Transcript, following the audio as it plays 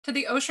to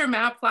the Osher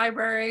Map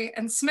Library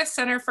and Smith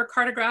Center for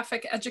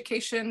Cartographic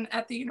Education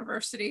at the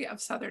University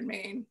of Southern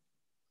Maine.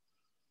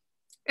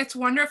 It's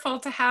wonderful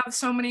to have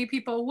so many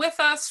people with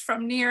us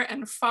from near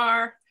and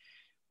far.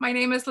 My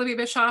name is Libby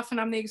Bischoff,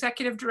 and I'm the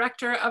Executive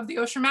Director of the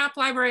Osher Map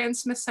Library and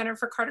Smith Center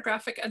for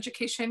Cartographic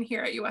Education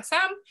here at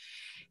USM,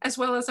 as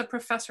well as a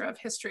professor of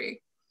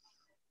history.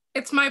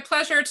 It's my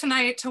pleasure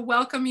tonight to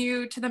welcome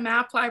you to the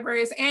Map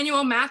Library's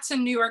annual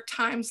Mattson-New York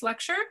Times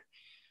lecture,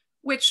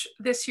 which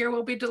this year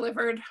will be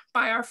delivered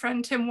by our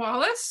friend Tim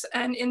Wallace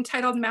and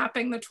entitled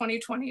Mapping the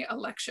 2020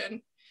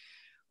 Election,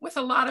 with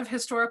a lot of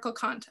historical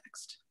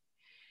context.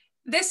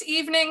 This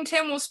evening,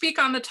 Tim will speak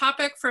on the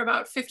topic for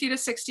about 50 to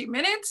 60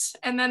 minutes,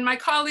 and then my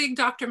colleague,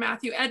 Dr.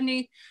 Matthew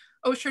Edney,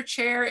 Osher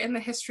Chair in the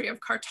History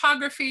of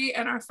Cartography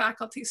and our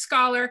faculty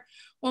scholar,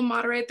 will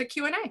moderate the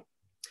Q&A.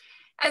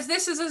 As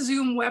this is a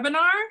Zoom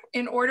webinar,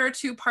 in order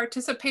to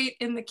participate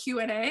in the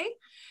Q&A,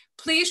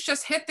 please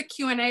just hit the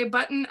Q&A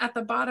button at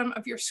the bottom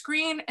of your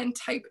screen and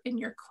type in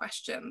your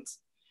questions.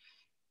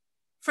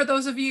 For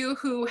those of you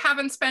who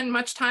haven't spent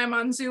much time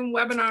on Zoom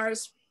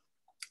webinars,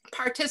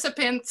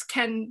 participants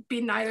can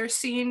be neither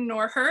seen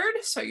nor heard,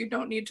 so you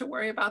don't need to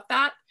worry about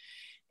that.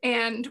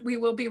 And we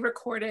will be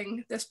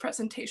recording this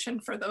presentation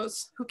for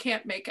those who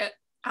can't make it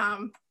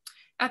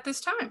at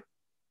this time.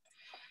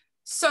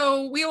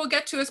 So we will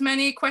get to as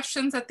many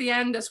questions at the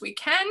end as we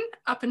can,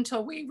 up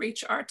until we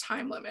reach our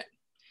time limit.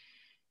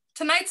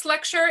 Tonight's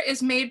lecture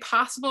is made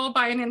possible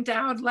by an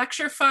endowed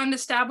lecture fund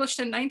established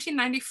in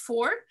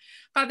 1994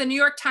 by the New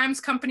York Times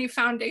Company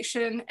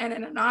Foundation and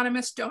an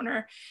anonymous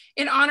donor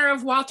in honor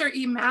of Walter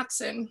E.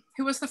 Mattson,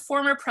 who was the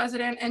former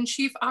president and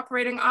chief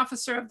operating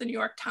officer of the New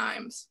York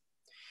Times.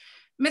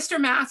 Mr.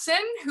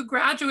 Mattson, who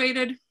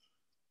graduated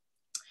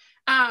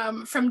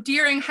from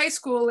Deering High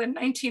School in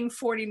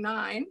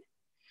 1949,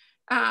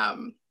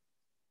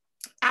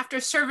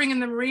 after serving in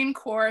the Marine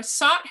Corps,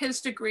 sought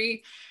his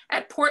degree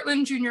at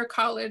Portland Junior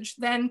College,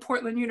 then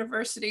Portland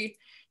University,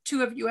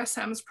 two of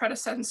USM's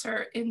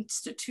predecessor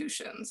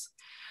institutions.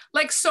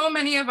 Like so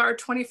many of our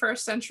 21st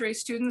century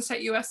students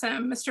at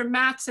USM, Mr.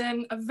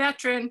 Mattson, a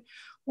veteran,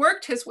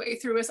 worked his way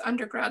through his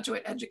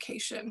undergraduate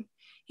education.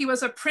 He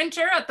was a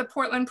printer at the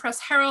Portland Press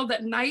Herald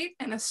at night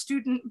and a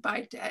student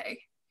by day.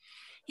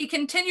 He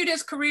continued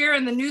his career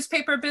in the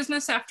newspaper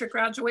business after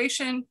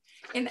graduation,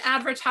 in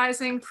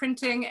advertising,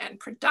 printing, and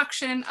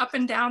production up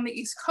and down the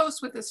East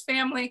Coast with his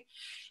family,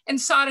 and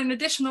sought an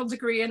additional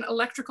degree in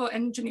electrical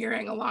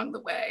engineering along the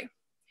way.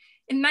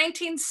 In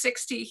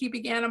 1960, he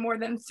began a more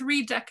than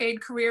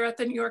 3-decade career at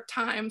the New York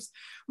Times,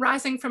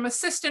 rising from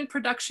assistant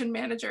production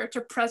manager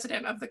to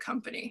president of the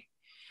company.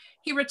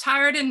 He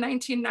retired in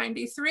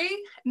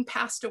 1993 and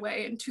passed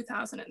away in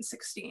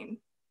 2016.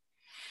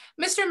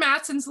 Mr.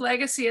 Mattson's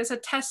legacy is a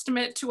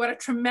testament to what a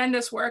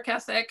tremendous work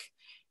ethic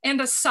and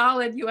a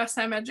solid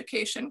USM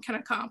education can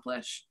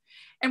accomplish.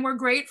 And we're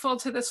grateful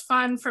to this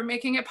fund for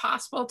making it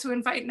possible to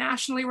invite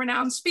nationally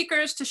renowned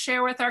speakers to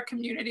share with our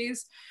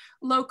communities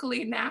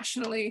locally,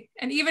 nationally,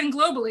 and even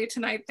globally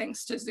tonight,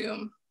 thanks to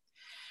Zoom.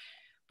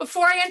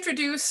 Before I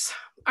introduce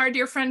our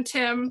dear friend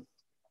Tim,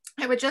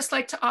 I would just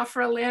like to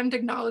offer a land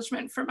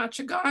acknowledgement for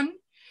Machigan,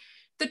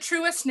 the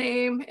truest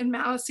name in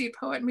Maliseet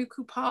poet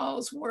Miku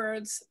Paul's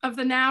words of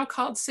the now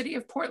called city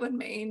of Portland,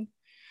 Maine,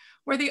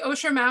 where the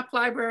Osher Map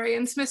Library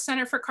and Smith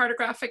Center for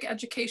Cartographic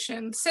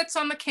Education sits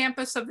on the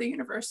campus of the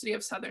University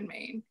of Southern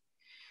Maine.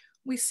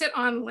 We sit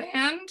on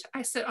land,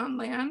 I sit on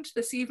land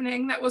this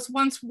evening that was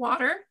once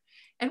water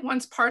and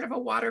once part of a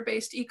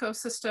water-based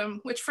ecosystem,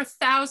 which for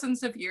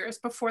thousands of years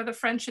before the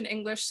French and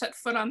English set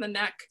foot on the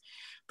neck,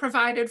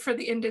 provided for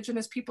the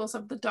indigenous peoples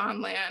of the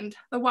Dawnland,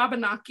 the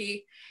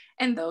Wabanaki,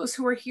 and those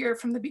who were here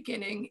from the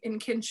beginning in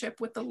kinship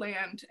with the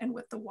land and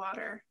with the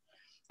water.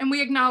 And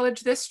we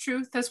acknowledge this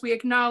truth as we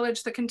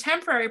acknowledge the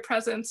contemporary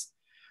presence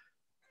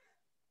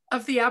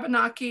of the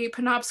Abenaki,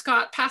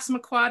 Penobscot,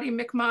 Passamaquoddy,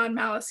 Mi'kmaq, and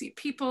Maliseet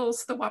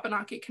peoples, the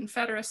Wabanaki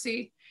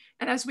Confederacy,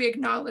 and as we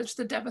acknowledge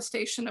the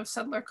devastation of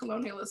settler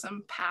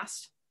colonialism,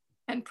 past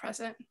and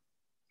present.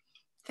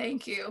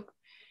 Thank you.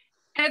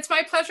 And it's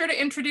my pleasure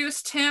to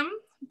introduce Tim.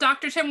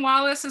 Dr. Tim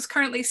Wallace is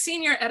currently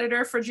senior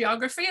editor for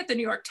geography at the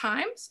New York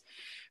Times.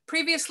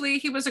 Previously,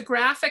 he was a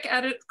graphics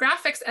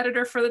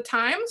editor for the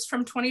Times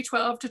from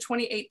 2012 to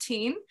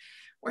 2018,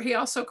 where he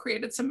also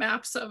created some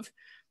maps of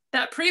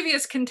that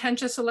previous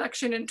contentious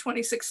election in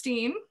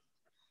 2016.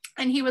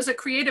 And he was a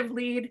creative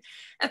lead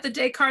at the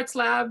Descartes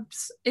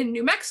Labs in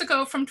New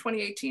Mexico from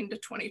 2018 to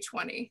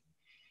 2020.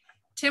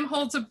 Tim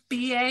holds a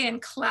BA in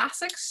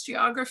Classics,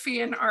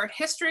 Geography, and Art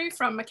History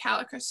from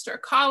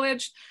Macalester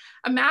College,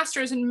 a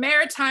master's in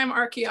Maritime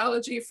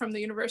Archaeology from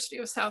the University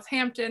of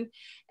Southampton,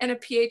 and a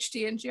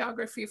PhD in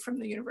Geography from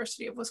the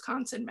University of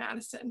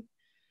Wisconsin-Madison.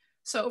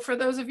 So for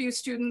those of you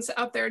students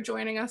out there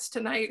joining us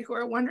tonight who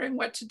are wondering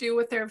what to do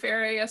with their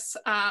various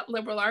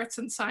liberal arts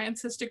and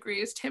sciences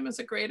degrees, Tim is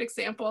a great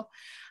example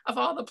of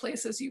all the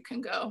places you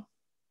can go.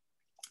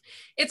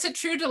 It's a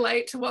true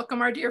delight to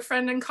welcome our dear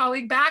friend and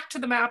colleague back to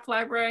the Map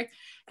Library.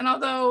 And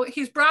although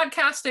he's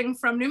broadcasting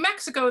from New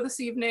Mexico this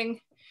evening,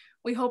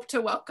 We hope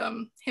to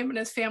welcome him and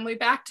his family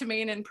back to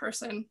Maine in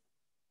person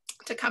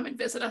to come and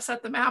visit us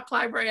at the Map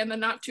Library in the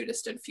not too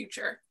distant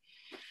future.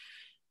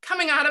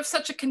 Coming out of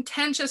such a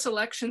contentious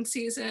election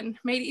season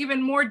made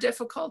even more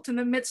difficult in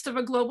the midst of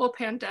a global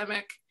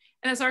pandemic,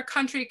 and as our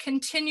country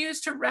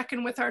continues to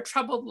reckon with our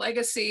troubled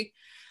legacy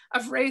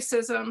of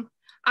racism,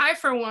 I,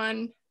 for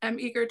one, am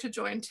eager to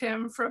join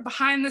Tim for a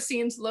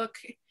behind-the-scenes look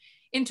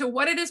into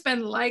what it has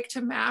been like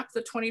to map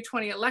the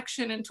 2020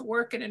 election and to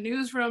work in a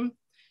newsroom,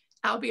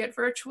 albeit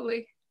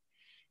virtually.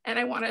 And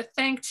I want to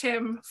thank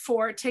Tim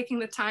for taking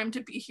the time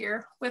to be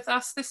here with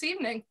us this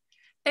evening.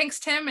 Thanks,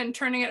 Tim, and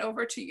turning it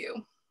over to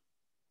you.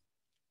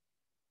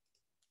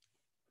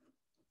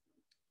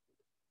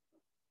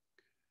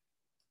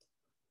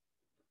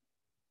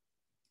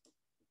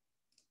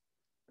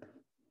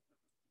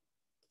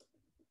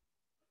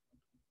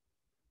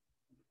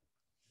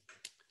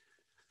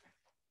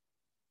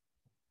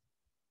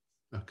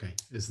 Okay,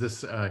 is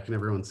this, can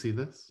everyone see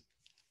this?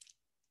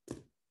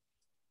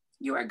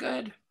 You are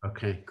good.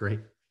 Okay,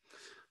 great.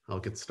 I'll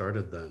get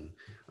started then.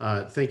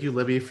 Thank you,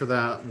 Libby, for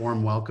that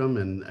warm welcome,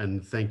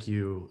 and thank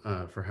you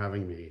for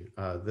having me.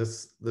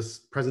 This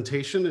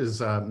presentation is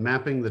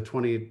mapping the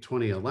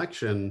 2020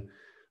 election,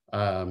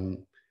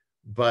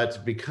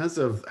 but because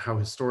of how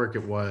historic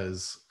it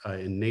was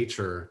in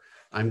nature,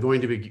 I'm going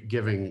to be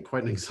giving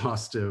quite an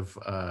exhaustive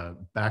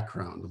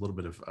background, a little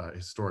bit of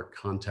historic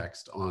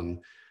context on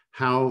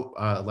how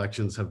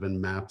elections have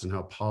been mapped and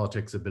how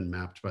politics have been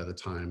mapped by the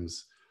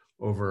Times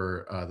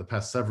over the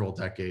past several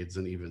decades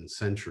and even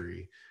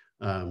century.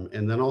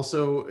 And then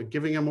also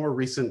giving a more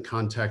recent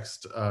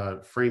context,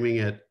 framing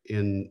it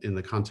in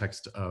the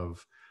context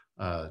of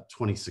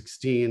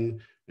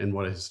 2016 and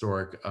what a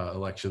historic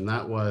election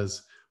that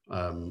was,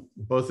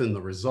 both in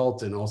the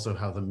result and also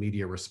how the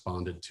media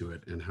responded to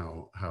it and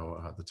how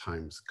the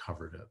Times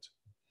covered it.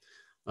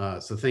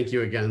 So thank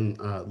you again,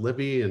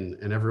 Libby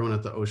and everyone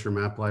at the Osher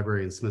Map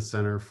Library and Smith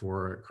Center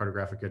for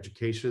Cartographic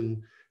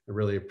Education. I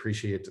really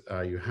appreciate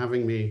you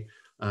having me.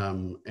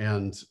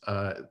 And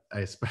I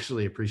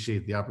especially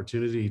appreciate the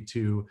opportunity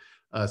to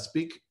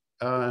speak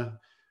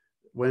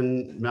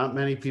when not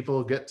many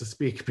people get to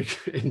speak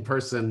in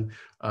person.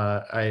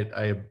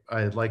 I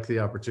like the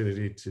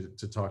opportunity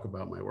to talk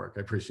about my work.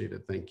 I appreciate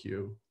it. Thank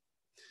you.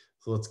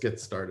 So let's get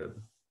started.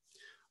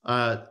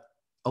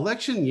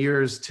 Election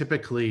years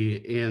typically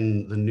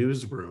in the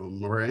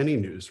newsroom or any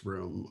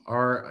newsroom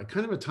are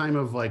kind of a time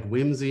of like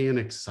whimsy and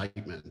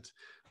excitement.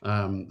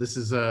 This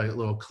is a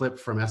little clip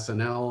from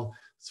SNL.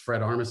 It's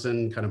Fred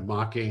Armisen kind of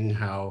mocking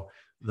how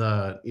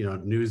the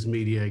news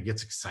media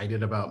gets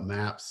excited about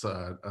maps,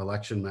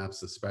 election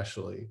maps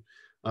especially.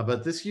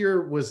 But this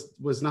year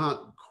was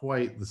not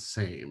quite the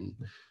same.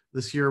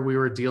 This year we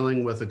were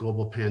dealing with a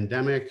global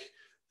pandemic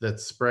that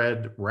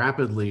spread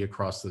rapidly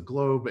across the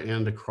globe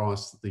and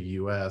across the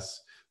US.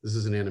 This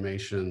is an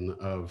animation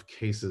of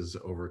cases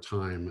over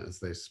time as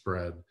they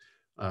spread.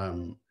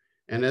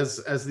 And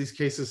as these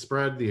cases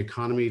spread, the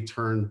economy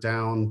turned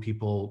down,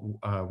 people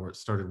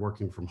started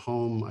working from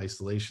home,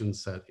 isolation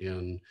set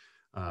in,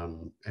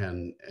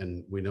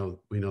 and we know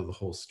the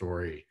whole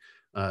story.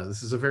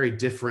 This is a very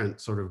different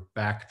sort of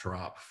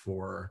backdrop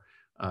for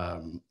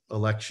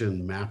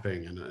election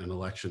mapping and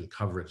election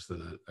coverage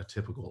than a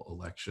typical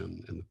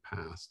election in the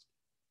past.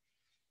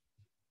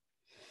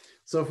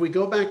 So if we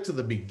go back to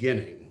the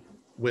beginning,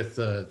 with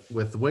the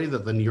way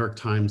that the New York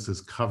Times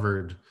has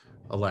covered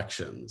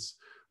elections,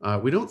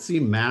 we don't see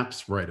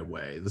maps right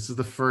away. This is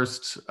the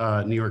first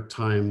New York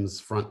Times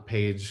front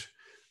page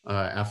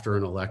after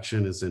an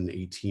election is in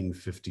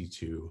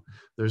 1852.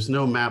 There's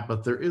no map,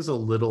 but there is a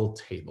little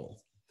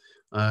table.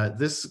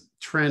 This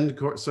trend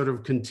sort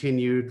of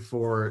continued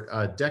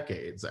for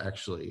decades,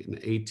 actually. In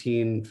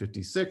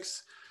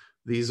 1856,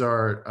 these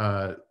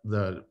are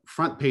the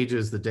front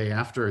pages the day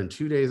after and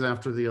 2 days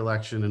after the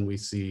election, and we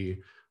see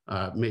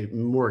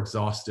more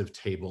exhaustive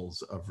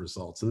tables of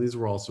results. And these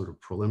were all sort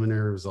of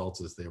preliminary results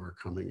as they were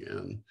coming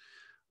in.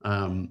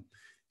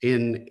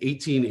 In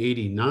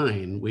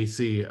 1889, we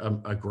see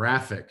a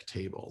graphic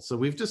table. So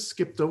we've just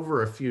skipped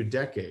over a few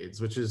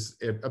decades, which is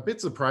a bit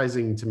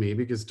surprising to me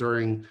because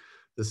during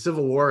the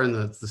Civil War and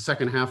the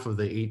second half of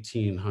the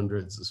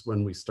 1800s is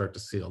when we start to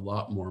see a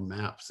lot more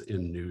maps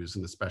in news,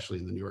 and especially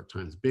in the New York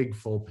Times, big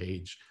full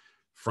page,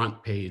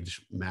 front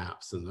page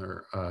maps. And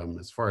there,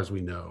 as far as we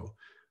know,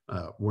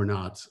 were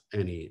not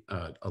any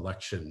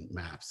election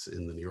maps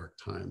in the New York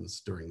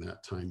Times during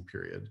that time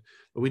period.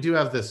 But we do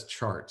have this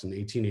chart in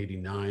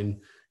 1889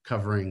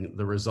 covering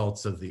the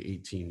results of the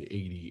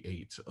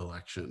 1888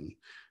 election.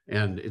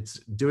 And it's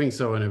doing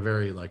so in a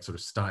very like sort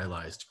of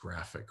stylized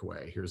graphic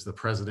way. Here's the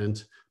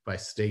president by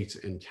state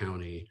and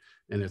county.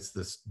 And it's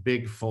this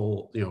big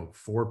full,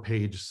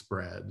 4-page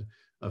spread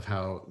of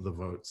how the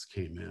votes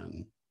came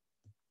in.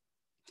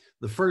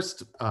 The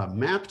first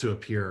map to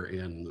appear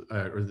in,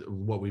 or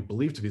what we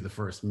believe to be the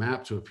first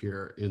map to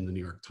appear in the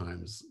New York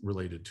Times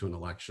related to an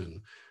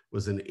election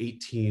was in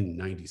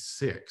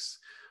 1896.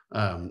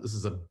 This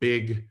is a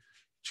big,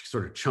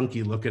 sort of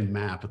chunky looking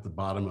map at the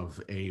bottom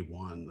of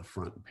A1, the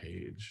front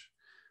page.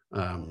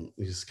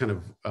 Just kind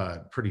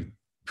of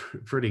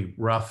pretty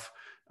rough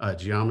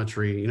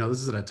geometry.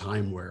 This is at a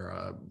time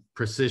where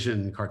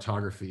precision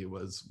cartography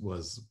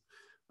was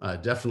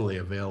definitely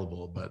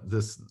available, but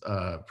this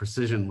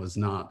precision was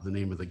not the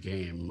name of the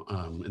game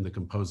in the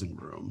composing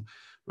room.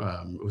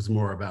 It was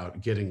more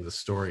about getting the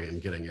story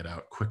and getting it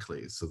out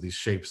quickly. So these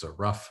shapes are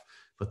rough,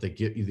 but they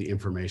give you the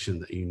information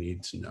that you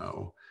need to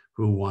know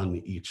who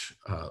won each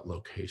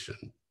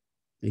location,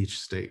 each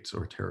state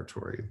or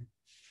territory.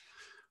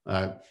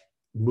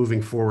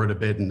 Moving forward a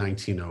bit in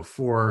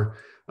 1904,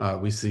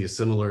 we see a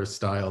similar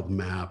styled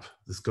map.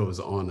 This goes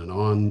on and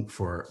on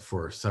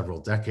for several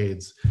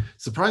decades.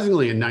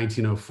 Surprisingly, in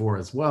 1904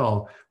 as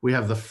well, we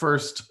have the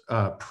first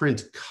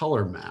print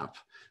color map.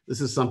 This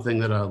is something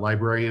that a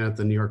librarian at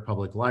the New York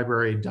Public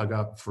Library dug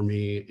up for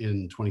me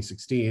in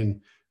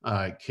 2016.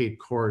 Kate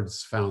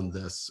Cords found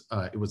this.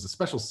 It was a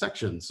special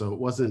section, so it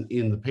wasn't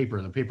in the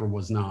paper. The paper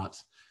was not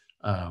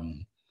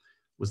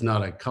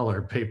a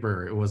color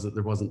paper.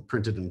 There wasn't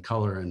printed in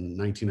color in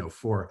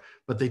 1904,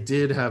 but they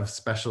did have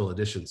special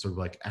editions, sort of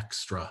like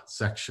extra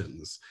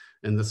sections.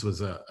 And this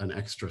was an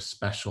extra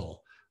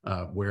special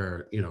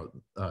where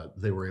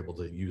they were able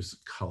to use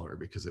color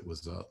because it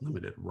was a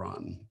limited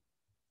run.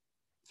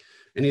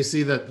 And you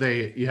see that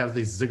you have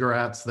these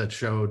ziggurats that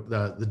showed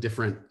the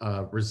different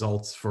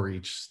results for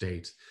each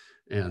state.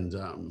 And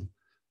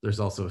there's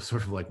also a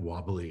sort of like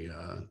wobbly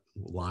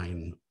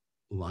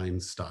line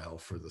style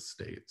for the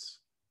states.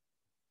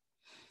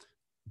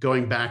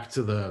 Going back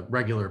to the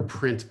regular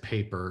print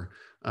paper,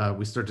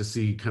 we start to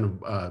see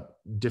kind of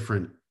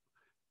different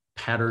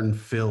pattern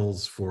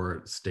fills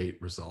for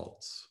state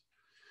results.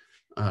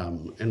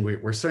 And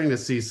we're starting to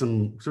see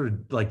some sort of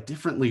like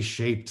differently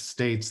shaped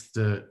states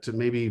to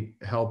maybe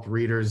help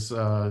readers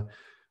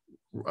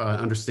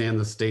understand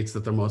the states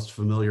that they're most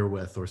familiar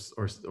with,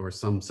 or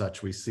some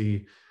such. We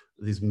see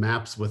these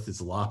maps with this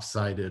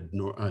lopsided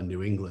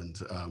New England,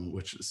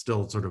 which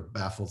still sort of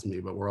baffles me,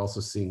 but we're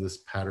also seeing this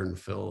pattern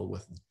fill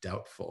with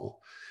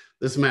doubtful.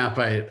 This map,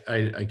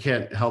 I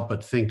can't help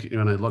but think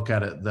when I look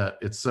at it that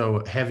it's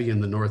so heavy in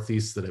the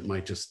Northeast that it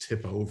might just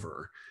tip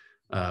over.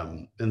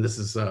 And this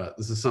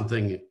is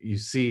something you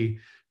see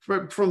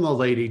from the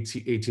late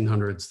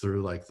 1800s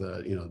through like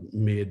the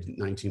mid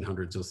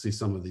 1900s. You'll see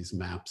some of these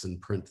maps in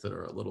print that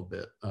are a little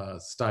bit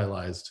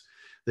stylized.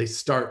 They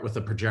start with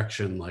a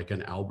projection like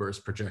an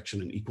Albers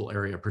projection, an equal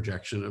area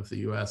projection of the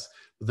U.S.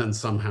 But then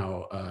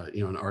somehow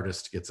an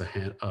artist gets a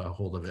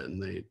hold of it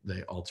and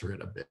they alter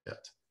it a bit.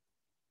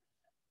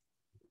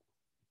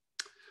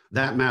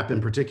 That map in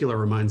particular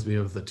reminds me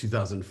of the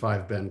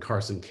 2005 Ben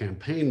Carson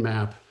campaign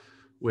map,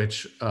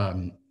 which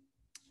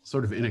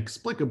sort of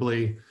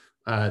inexplicably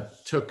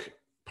took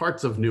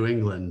parts of New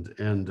England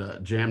and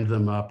jammed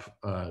them up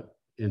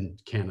in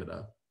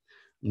Canada.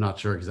 I'm not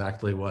sure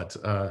exactly what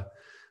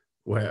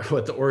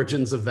the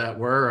origins of that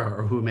were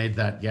or who made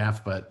that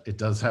gaffe, but it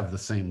does have the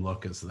same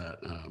look as that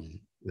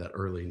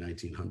early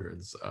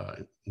 1900s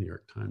New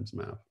York Times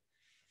map.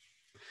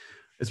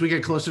 As we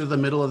get closer to the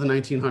middle of the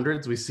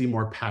 1900s, we see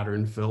more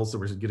pattern fill. So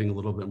we're getting a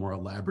little bit more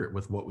elaborate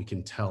with what we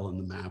can tell in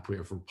the map. We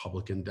have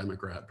Republican,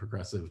 Democrat,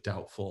 progressive,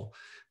 doubtful.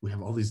 We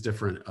have all these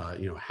different,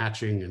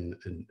 hatching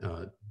and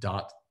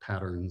dot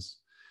patterns.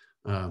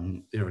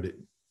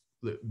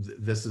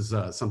 This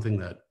is something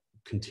that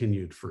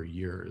continued for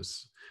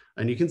years.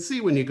 And you can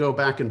see when you go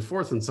back and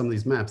forth in some of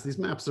these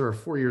maps are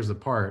 4 years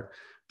apart.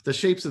 The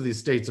shapes of these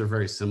states are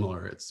very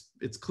similar.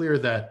 It's clear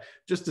that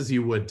just as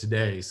you would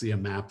today see a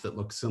map that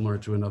looks similar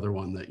to another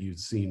one that you've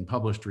seen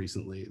published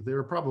recently, they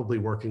were probably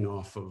working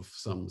off of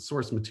some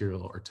source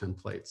material or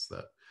templates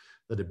that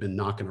had been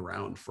knocking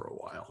around for a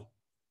while.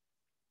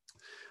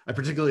 I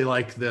particularly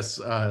like this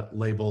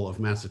label of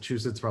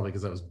Massachusetts, probably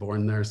because I was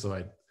born there. So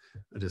I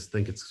just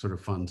think it's sort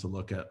of fun to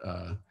look at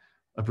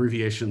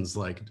abbreviations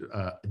like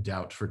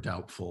doubt for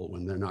doubtful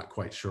when they're not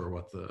quite sure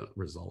what the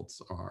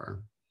results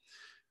are.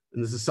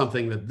 And this is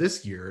something that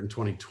this year in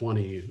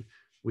 2020,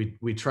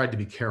 we tried to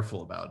be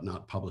careful about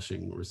not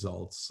publishing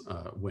results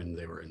when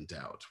they were in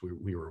doubt.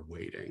 We were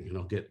waiting, and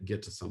I'll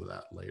get to some of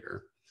that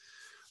later.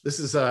 This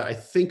is, I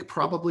think,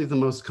 probably the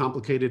most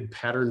complicated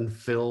pattern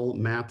fill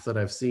map that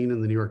I've seen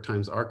in the New York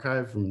Times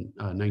archive from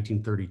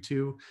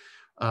 1932.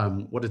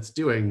 What it's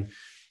doing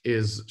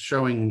is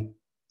showing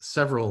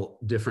several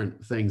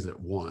different things at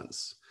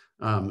once.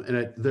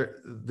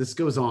 This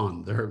goes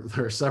on. There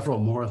are several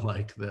more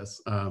like this.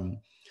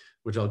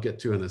 Which I'll get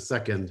to in a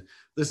second.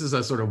 This is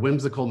a sort of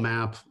whimsical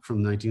map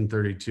from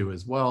 1932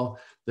 as well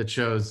that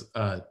shows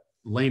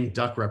lame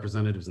duck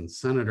representatives and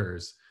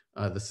senators.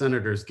 The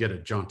senators get a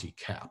jaunty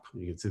cap.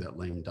 You can see that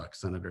lame duck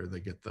senator, they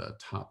get the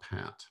top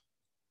hat.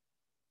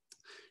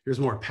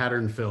 Here's more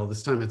pattern fill.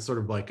 This time it's sort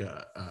of like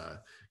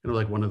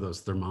like one of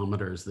those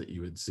thermometers that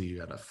you would see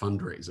at a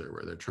fundraiser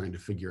where they're trying to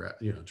figure out,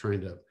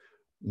 trying to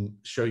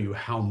show you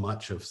how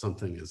much of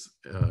something is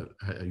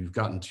you've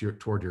gotten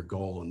toward your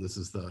goal. And this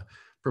is the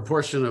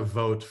proportion of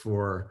vote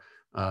for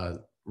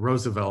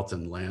Roosevelt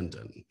and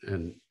Landon.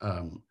 And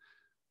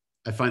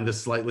I find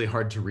this slightly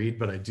hard to read,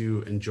 but I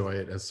do enjoy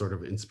it as sort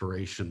of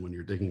inspiration when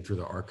you're digging through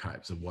the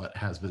archives of what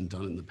has been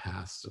done in the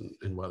past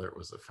and whether it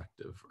was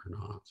effective or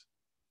not.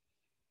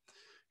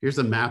 Here's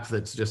a map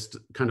that's just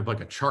kind of like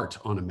a chart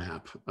on a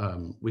map.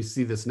 We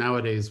see this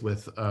nowadays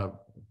with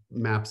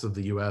maps of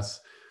the US.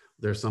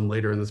 There's some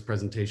later in this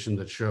presentation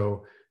that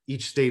show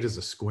each state is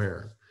a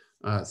square.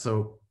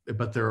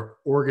 But they're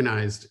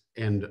organized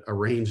and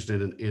arranged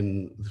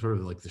in sort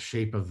of like the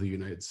shape of the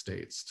United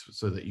States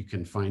so that you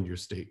can find your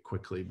state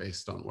quickly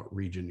based on what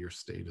region your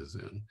state is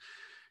in.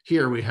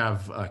 Here we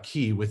have a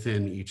key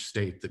within each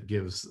state that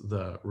gives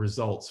the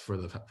results for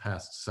the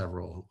past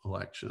several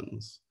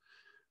elections.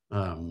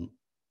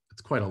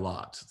 It's quite a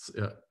lot.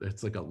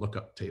 It's like a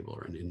lookup table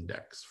or an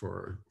index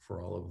for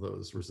all of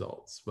those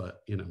results, but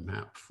in a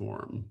map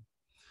form.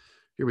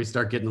 Here we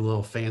start getting a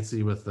little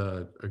fancy with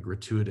a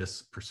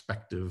gratuitous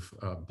perspective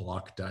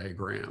block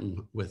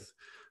diagram with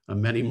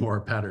many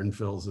more pattern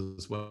fills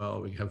as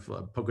well. We have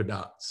polka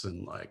dots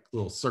and like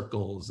little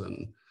circles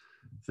and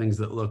things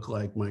that look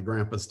like my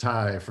grandpa's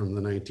tie from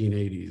the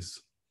 1980s.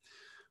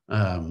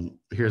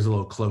 Here's a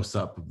little close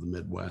up of the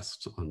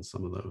Midwest on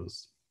some of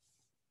those.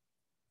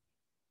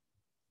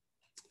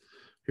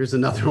 Here's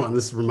another one.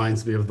 This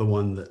reminds me of the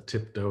one that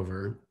tipped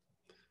over.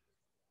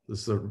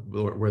 This is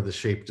where the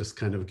shape just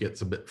kind of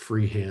gets a bit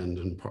freehand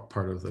in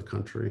part of the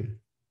country.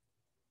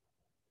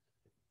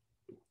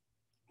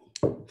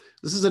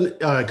 This is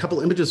a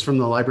couple images from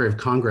the Library of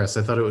Congress.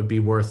 I thought it would be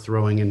worth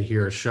throwing in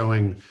here,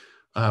 showing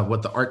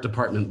what the art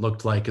department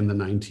looked like in the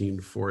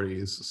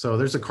 1940s. So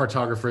there's a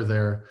cartographer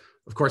there.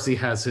 Of course, he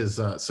has his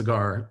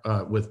cigar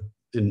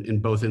in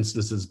both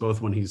instances,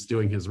 both when he's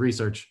doing his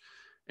research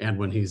and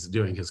when he's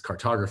doing his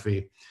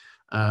cartography.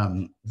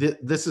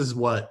 This is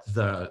what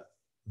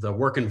the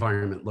work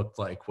environment looked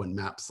like when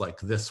maps like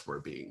this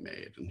were being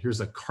made. And here's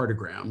a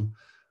cartogram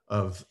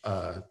of,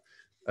 I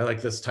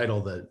like this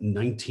title, the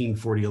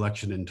 1940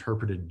 election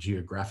interpreted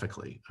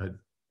geographically. I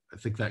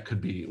think that could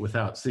be,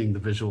 without seeing the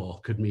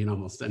visual, could mean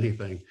almost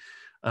anything.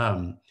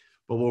 But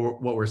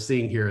what we're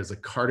seeing here is a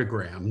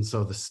cartogram.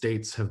 So the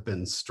states have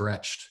been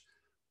stretched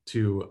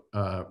to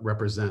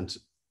represent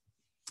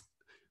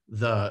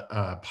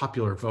the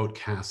popular vote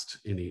cast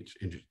in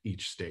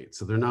each state.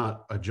 So they're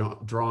not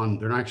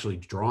they're not actually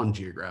drawn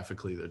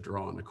geographically, they're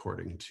drawn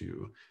according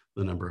to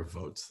the number of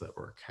votes that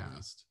were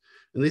cast.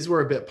 And these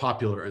were a bit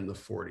popular in the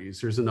 40s.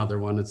 Here's another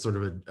one. It's sort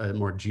of a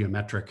more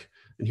geometric,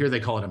 and here they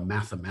call it a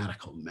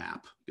mathematical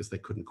map because they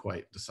couldn't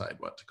quite decide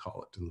what to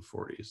call it in the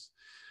 40s.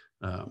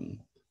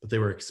 But they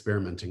were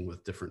experimenting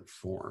with different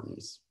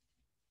forms.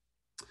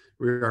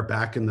 We are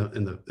back in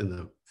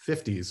the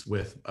 50s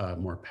with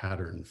more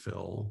pattern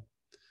fill.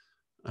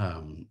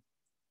 And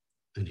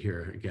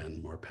here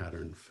again, more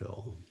pattern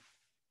fill.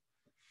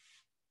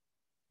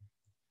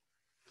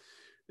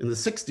 In the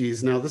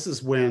 60s, now this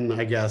is when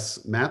I guess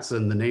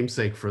Mattson, the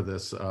namesake for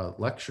this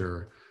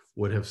lecture,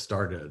 would have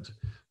started.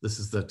 This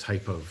is the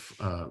type of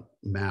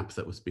map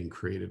that was being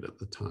created at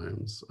the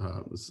times.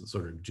 This is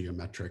sort of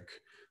geometric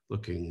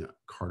looking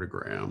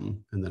cartogram.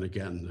 And then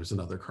again, there's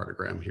another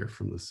cartogram here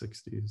from the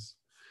 60s.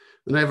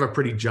 And I have a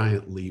pretty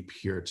giant leap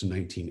here to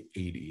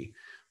 1980.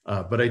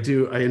 But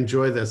I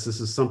enjoy this.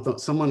 This is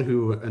someone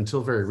who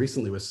until very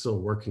recently was still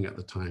working at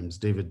the Times,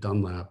 David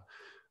Dunlap,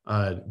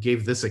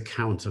 gave this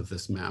account of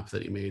this map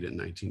that he made in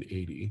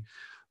 1980.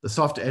 The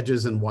soft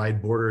edges and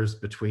wide borders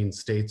between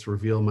states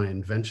reveal my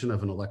invention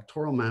of an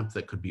electoral map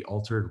that could be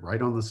altered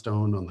right on the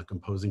stone on the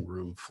composing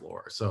room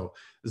floor. So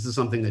this is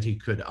something that he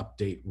could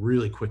update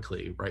really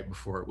quickly right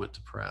before it went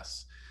to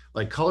press.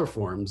 Like color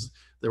forms,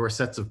 there were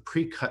sets of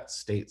pre-cut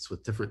states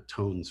with different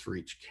tones for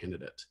each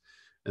candidate.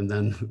 And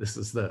then this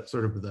is the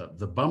sort of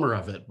the bummer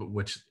of it, but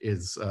which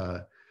is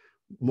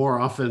more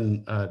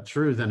often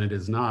true than it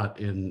is not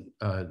in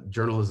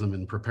journalism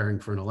and preparing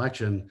for an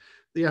election.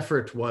 The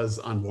effort was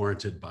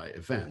unwarranted by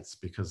events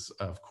because,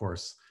 of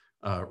course,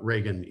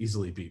 Reagan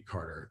easily beat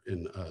Carter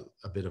in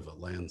a bit of a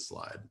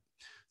landslide.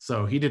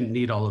 So he didn't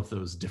need all of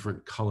those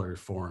different color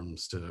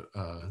forms to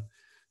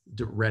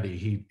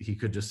ready. He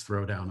could just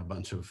throw down a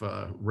bunch of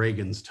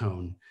Reagan's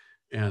tone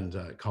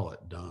and call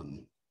it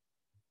done.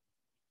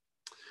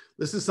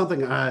 This is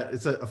something,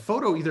 it's a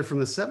photo either from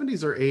the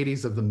 70s or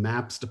 80s of the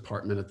maps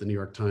department at the New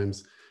York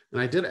Times.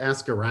 And I did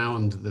ask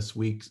around this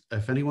week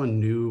if anyone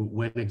knew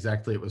when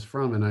exactly it was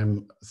from, and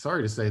I'm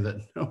sorry to say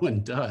that no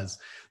one does.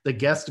 They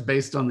guessed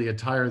based on the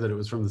attire that it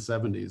was from the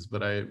 70s,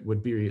 but I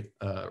would be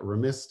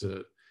remiss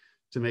to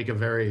make a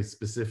very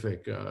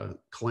specific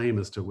claim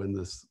as to when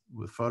this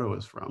photo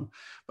is from.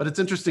 But it's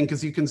interesting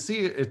because you can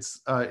see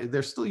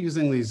they're still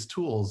using these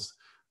tools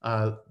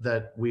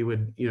that we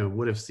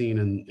would have seen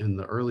in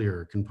the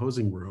earlier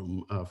composing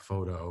room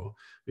photo.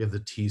 We have the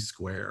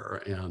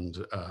T-square, and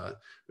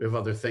we have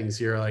other things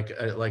here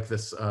like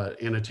this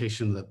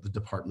annotation that the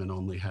department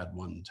only had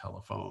one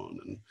telephone,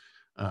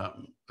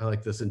 and I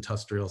like this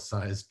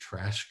industrial-sized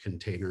trash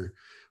container,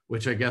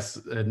 which I guess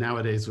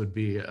nowadays would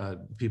be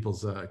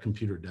people's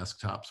computer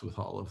desktops with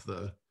all of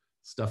the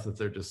stuff that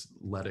they're just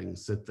letting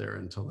sit there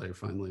until they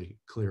finally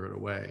clear it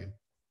away.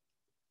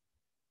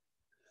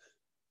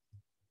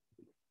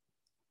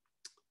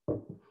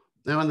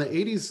 Now in the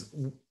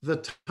 80s, the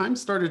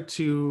Times started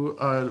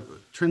to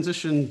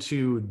transition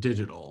to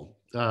digital.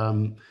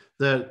 The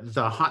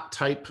hot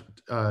type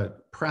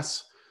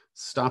press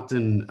stopped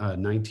in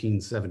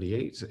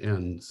 1978,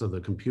 and so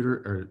the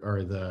computer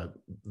or the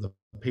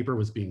paper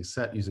was being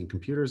set using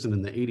computers. And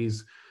in the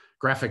 80s,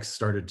 graphics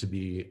started to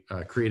be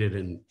created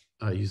in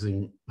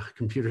using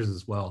computers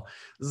as well.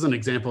 This is an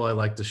example I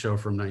like to show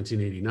from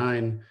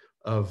 1989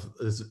 of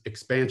this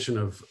expansion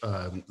of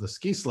the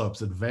ski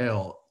slopes at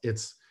Vail.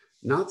 It's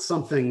not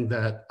something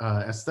that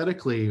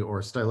aesthetically or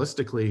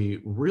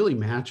stylistically really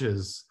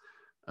matches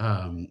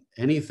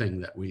anything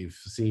that we've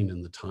seen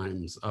in the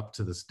Times up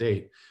to this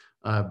date.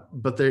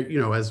 But there, you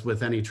know, as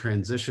with any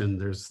transition,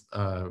 there's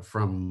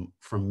from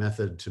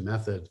method to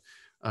method,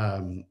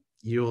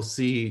 you'll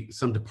see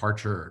some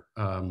departure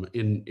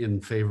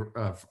in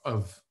favor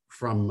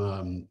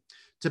from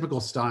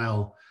typical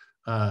style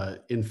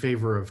in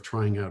favor of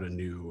trying out a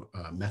new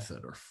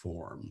method or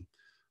form.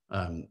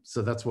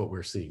 So that's what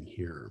we're seeing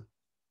here.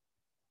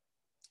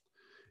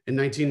 In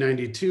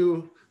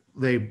 1992,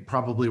 they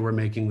probably were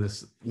making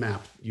this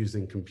map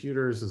using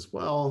computers as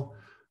well.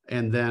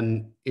 And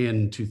then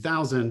in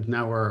 2000,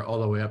 now we're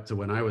all the way up to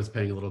when I was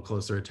paying a little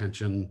closer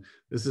attention.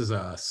 This is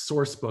a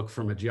source book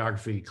from a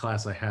geography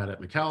class I had at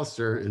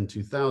Macalester in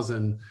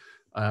 2000,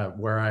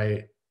 where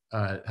I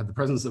had the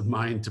presence of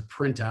mind to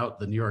print out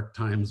the New York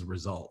Times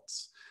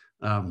results.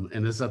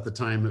 And this at the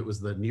time, it was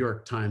the New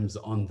York Times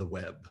on the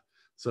web.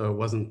 So it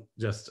wasn't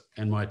just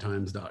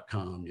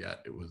nytimes.com yet,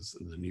 it was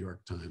the New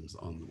York Times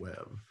on the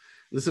web.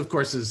 This, of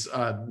course, is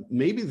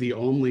maybe the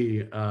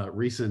only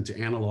recent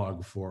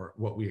analog for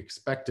what we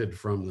expected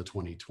from the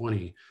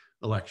 2020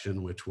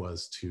 election, which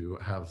was to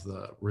have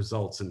the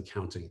results and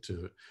counting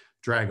to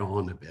drag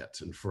on a bit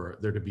and for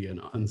there to be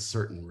an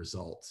uncertain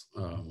result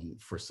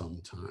for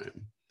some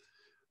time.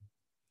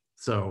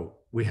 So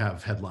we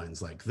have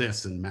headlines like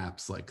this and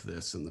maps like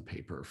this in the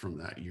paper from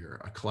that year,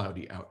 a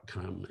cloudy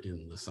outcome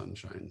in the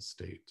Sunshine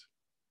State.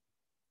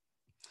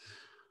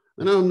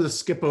 And I'm going to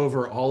skip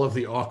over all of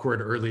the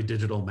awkward early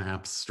digital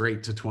maps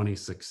straight to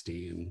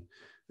 2016.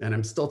 And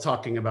I'm still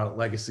talking about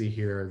legacy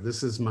here.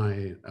 This is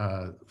my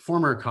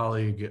former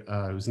colleague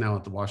who's now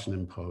at the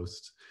Washington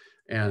Post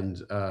and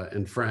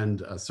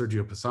friend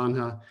Sergio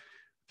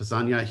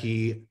Pisania.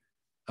 He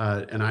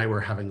and I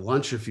were having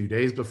lunch a few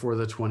days before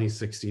the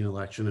 2016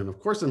 election. And of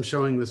course, I'm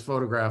showing this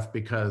photograph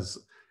because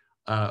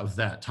of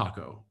that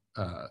taco.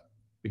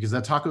 Because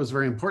that taco is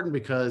very important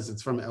because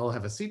it's from El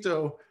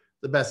Jefecito,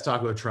 the best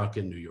taco truck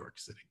in New York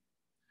City.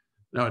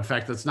 No, in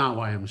fact, that's not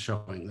why I'm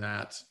showing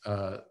that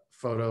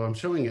photo. I'm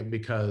showing it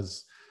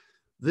because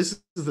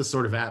this is the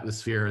sort of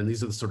atmosphere and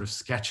these are the sort of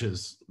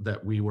sketches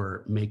that we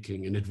were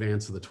making in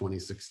advance of the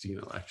 2016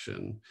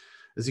 election.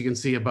 As you can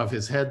see above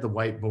his head, the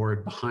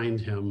whiteboard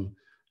behind him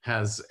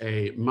has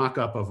a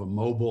mock-up of a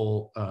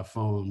mobile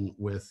phone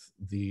with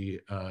the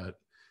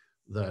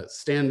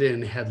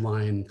stand-in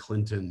headline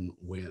Clinton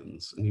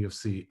wins. And you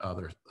see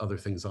other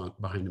things on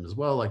behind him as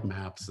well, like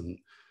maps and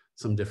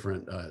some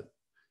different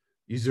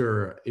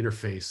user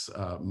interface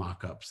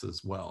mock-ups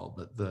as well.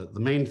 But the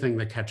main thing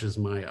that catches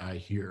my eye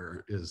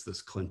here is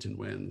this Clinton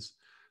wins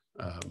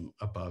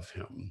above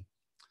him.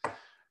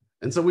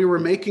 And so we were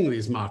making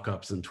these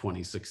mock-ups in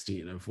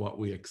 2016 of what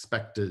we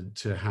expected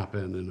to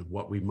happen and of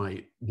what we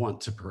might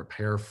want to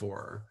prepare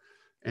for.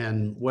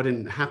 And what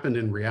happened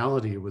in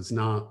reality was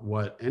not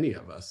what any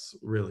of us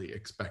really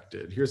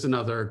expected. Here's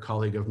another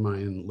colleague of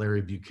mine,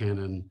 Larry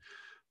Buchanan.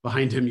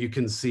 Behind him, you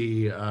can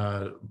see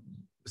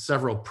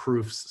several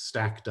proofs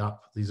stacked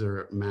up. These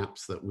are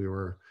maps that we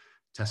were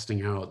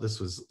testing out. This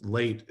was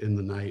late in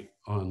the night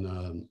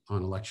on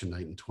election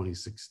night in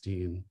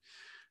 2016.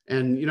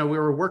 And we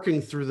were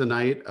working through the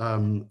night,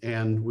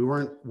 and we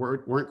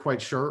weren't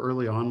quite sure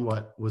early on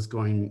what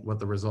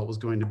the result was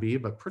going to be.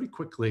 But pretty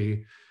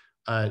quickly,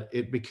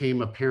 it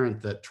became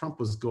apparent that Trump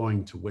was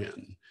going to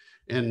win.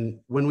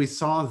 And when we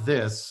saw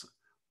this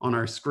on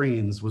our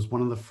screens, was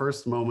one of the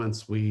first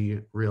moments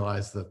we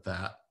realized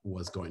that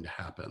was going to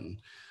happen.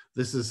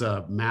 This is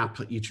a map,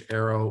 where each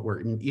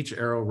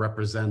arrow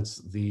represents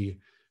the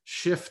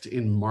shift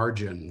in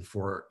margin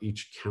for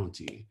each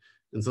county.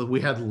 And so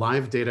we had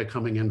live data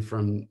coming in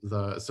from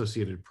the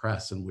Associated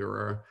Press, and we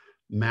were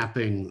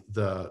mapping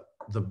the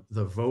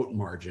vote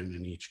margin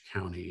in each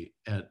county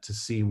to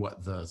see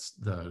what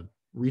the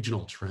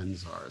regional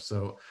trends are.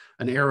 So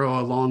a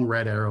long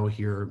red arrow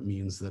here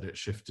means that it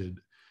shifted,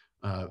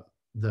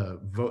 the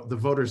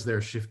voters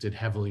there shifted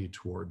heavily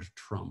toward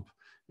Trump.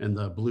 And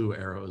the blue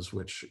arrows,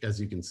 which as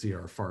you can see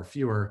are far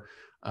fewer,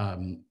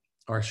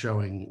 are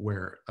showing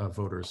where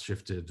voters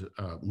shifted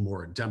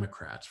more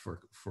Democrat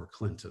for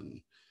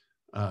Clinton.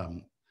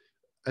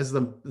 As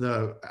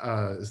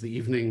the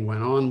evening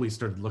went on, we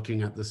started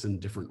looking at this in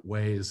different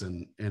ways,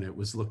 and it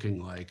was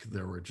looking like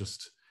there were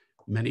just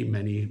many,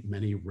 many,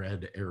 many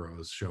red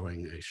arrows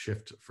showing a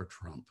shift for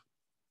Trump.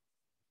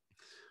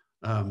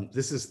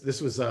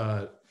 This was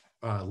a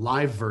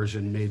live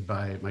version made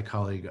by my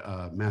colleague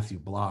Matthew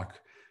Block,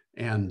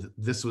 and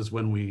this was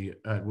when we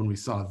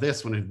saw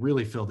this, when it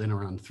really filled in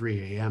around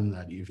 3 a.m.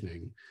 that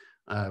evening.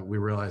 we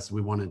realized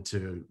we wanted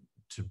to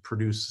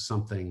produce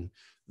something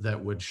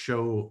that would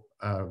show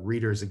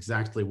readers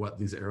exactly what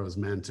these arrows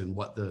meant and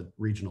what the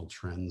regional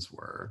trends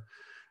were.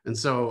 And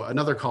so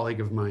another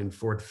colleague of mine,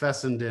 Ford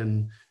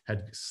Fessenden,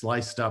 had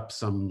sliced up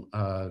some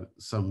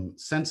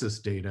census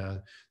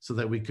data so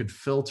that we could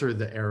filter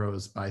the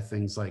arrows by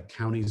things like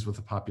counties with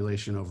a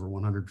population over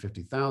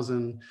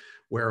 150,000,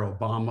 where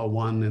Obama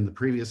won in the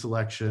previous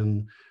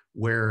election,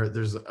 where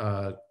there's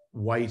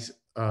white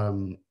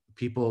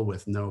people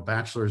with no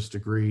bachelor's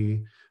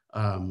degree,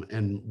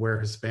 and where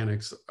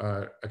Hispanics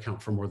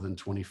account for more than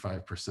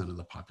 25% of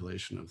the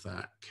population of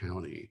that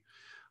county.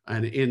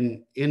 And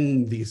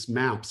in these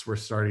maps, we're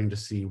starting to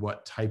see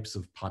what types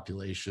of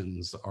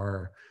populations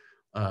are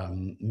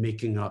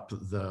making up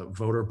the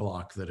voter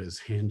bloc that is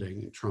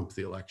handing Trump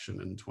the election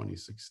in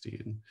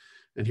 2016.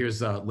 And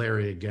here's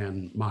Larry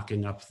again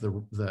mocking up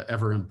the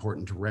ever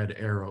important red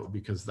arrow,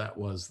 because that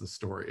was the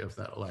story of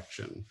that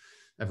election,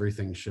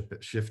 everything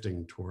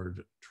shifting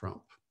toward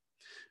Trump.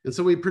 And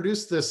so we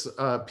produced this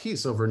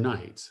piece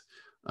overnight,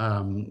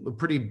 a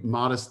pretty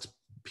modest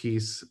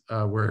piece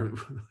where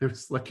I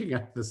was looking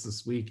at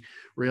this week,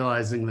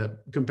 realizing that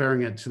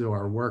comparing it to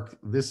our work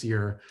this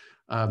year,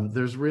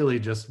 there's really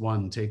just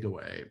one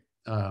takeaway.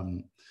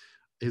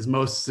 His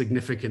most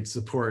significant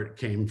support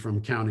came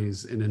from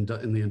counties in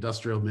the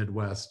industrial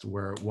Midwest,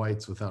 where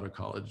whites without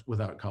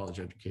college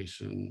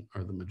education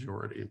are the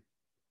majority.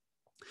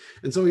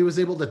 And so he was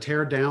able to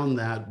tear down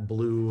that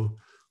blue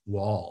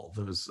wall,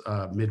 those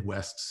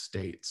Midwest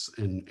states,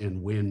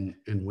 and win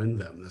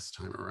them this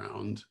time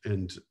around,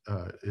 and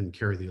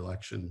carry the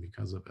election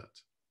because of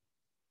it.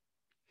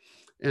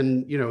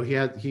 And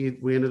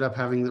we ended up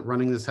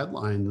running this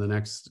headline the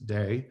next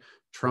day: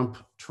 Trump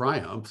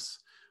triumphs.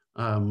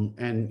 I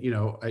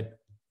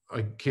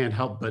can't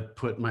help but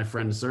put my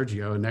friend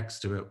Sergio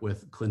next to it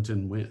with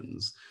Clinton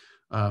wins.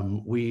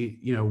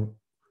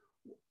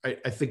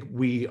 I think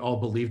we all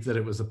believed that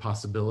it was a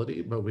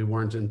possibility, but we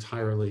weren't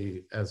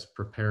entirely as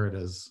prepared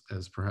as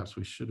perhaps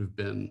we should have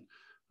been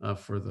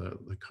for the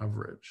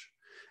coverage.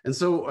 And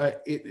so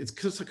it's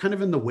kind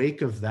of in the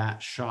wake of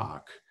that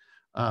shock,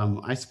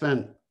 I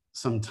spent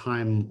some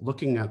time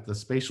looking at the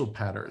spatial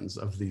patterns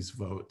of these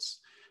votes.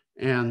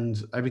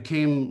 And I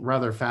became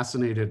rather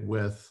fascinated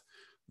with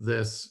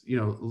this,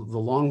 the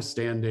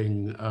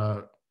longstanding,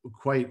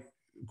 quite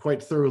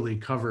thoroughly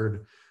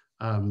covered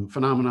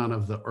phenomenon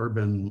of the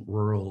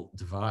urban-rural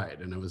divide.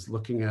 And I was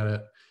looking at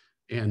it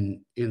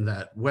in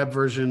that web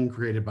version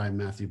created by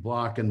Matthew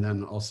Block, and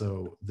then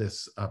also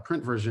this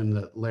print version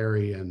that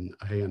Larry and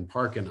Heian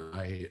Park and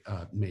I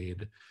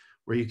made,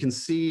 where you can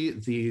see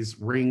these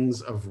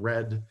rings of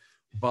red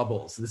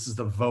bubbles. This is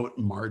the vote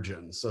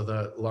margin. So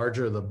the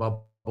larger the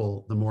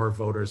bubble, the more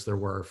voters there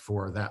were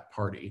for that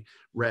party.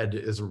 Red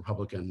is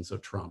Republican, so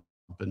Trump,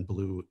 and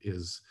blue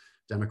is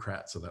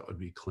Democrat, so that would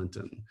be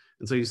Clinton.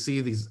 And so you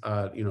see these,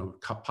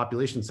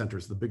 population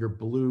centers. The bigger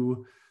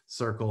blue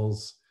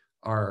circles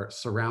are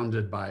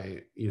surrounded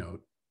by,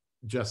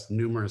 just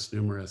numerous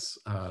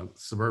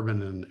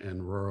suburban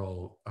and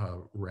rural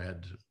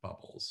red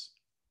bubbles.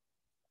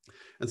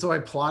 And so I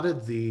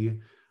plotted the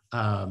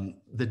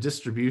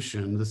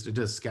distribution. This did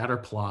a scatter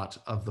plot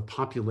of the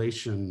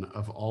population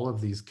of all of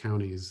these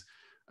counties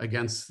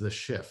against the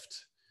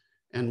shift.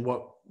 And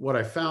what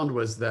I found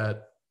was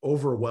that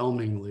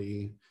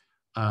overwhelmingly,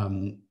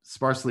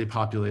 sparsely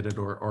populated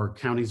or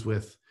counties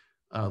with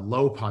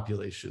low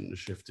population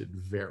shifted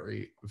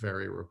very,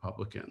 very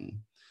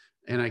Republican.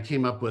 And I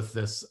came up with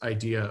this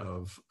idea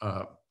of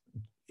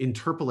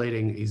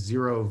interpolating a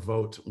 0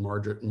 vote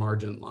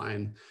margin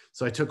line.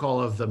 So I took all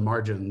of the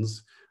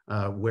margins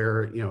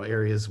where,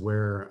 areas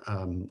where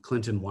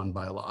Clinton won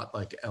by a lot,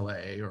 like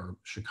LA or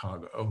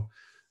Chicago,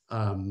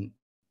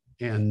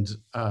 and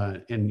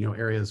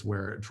areas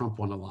where Trump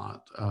won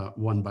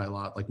by a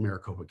lot, like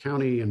Maricopa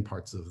County and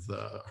parts of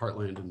the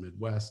Heartland and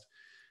Midwest.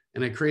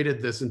 And I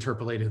created this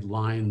interpolated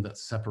line that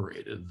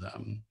separated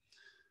them.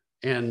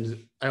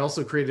 And I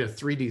also created a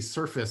 3D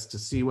surface to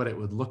see what it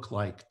would look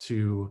like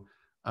to,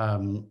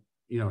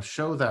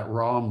 show that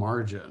raw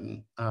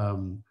margin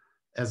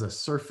as a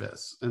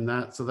surface. And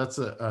that's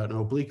an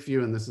oblique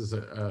view, and this is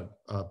a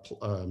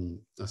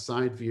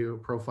side view,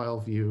 profile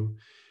view.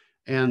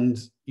 And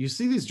you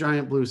see these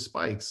giant blue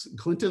spikes.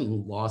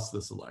 Clinton lost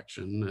this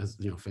election, as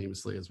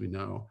famously, as we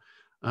know.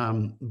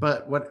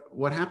 But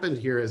what happened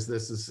here is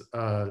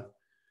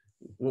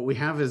what we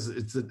have is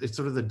it's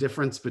sort of the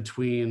difference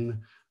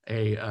between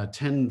a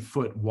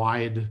 10-foot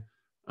wide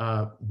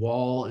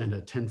wall and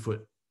a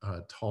 10-foot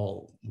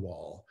tall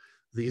wall.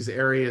 These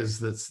areas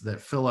that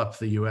fill up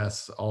the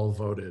US all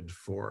voted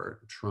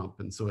for Trump.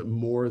 And so it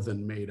more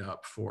than made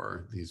up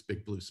for these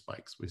big blue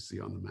spikes we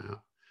see on the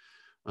map,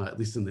 at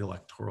least in the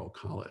Electoral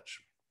College.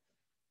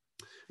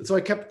 And so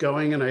I kept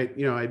going, and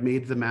I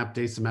made the map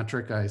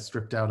asymmetric. I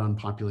stripped out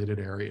unpopulated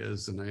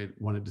areas, and I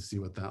wanted to see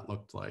what that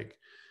looked like.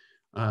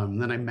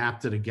 Then I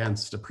mapped it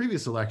against a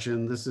previous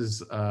election. This is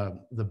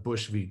the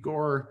Bush v.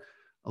 Gore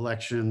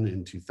election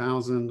in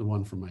 2000, the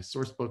one from my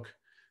source book.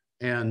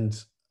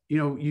 And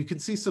you can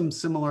see some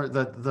similar,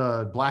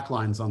 the black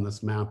lines on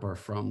this map are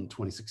from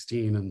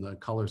 2016, and the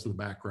colors in the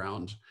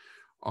background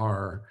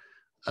are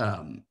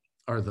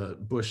the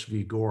Bush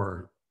v.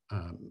 Gore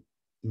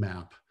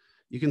map.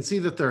 You can see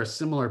that there are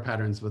similar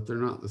patterns, but they're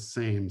not the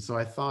same. So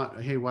I thought,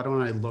 hey, why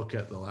don't I look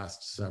at the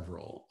last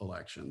several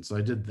elections? So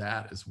I did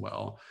that as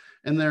well.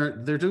 And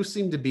there do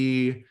seem to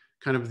be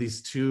kind of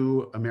these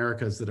two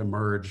Americas that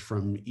emerge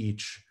from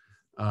each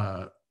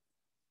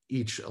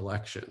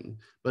election,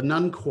 but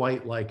none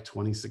quite like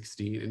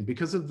 2016. And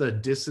because of the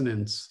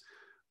dissonance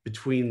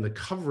between the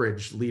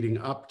coverage leading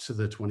up to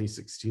the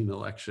 2016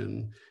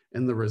 election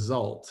and the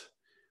result,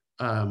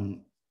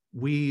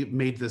 we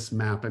made this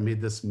map. I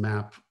made this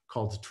map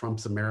called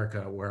Trump's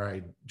America, where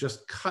I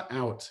just cut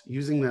out,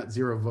 using that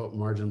 0 vote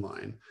margin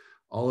line,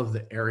 all of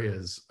the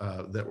areas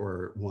that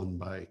were won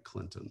by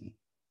Clinton.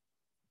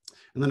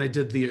 And then I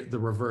did the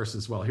reverse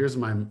as well. Here's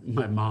my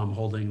mom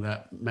holding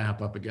that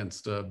map up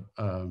against a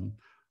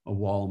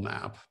wall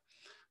map.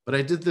 But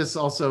I did this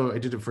also, I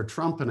did it for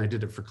Trump and I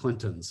did it for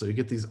Clinton. So you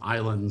get these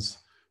islands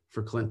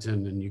for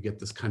Clinton and you get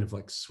this kind of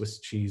like Swiss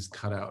cheese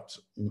cutout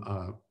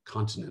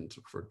continent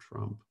for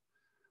Trump.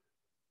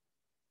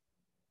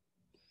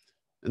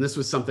 And this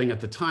was something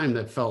at the time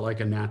that felt like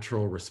a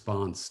natural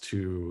response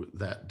to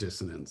that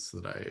dissonance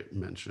that I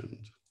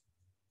mentioned.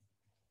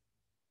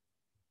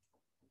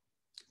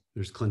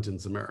 There's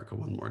Clinton's America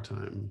one more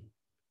time.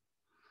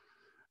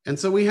 And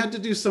so we had to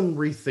do some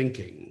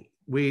rethinking.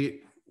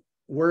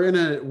 We're in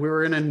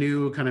a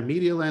new kind of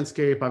media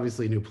landscape,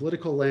 obviously a new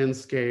political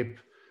landscape.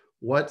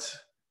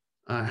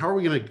 How are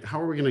we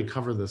gonna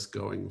cover this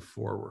going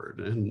forward?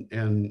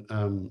 And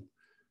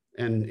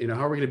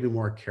how are we going to be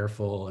more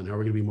careful, and how are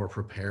we going to be more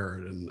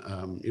prepared?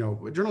 And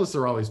journalists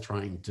are always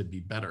trying to be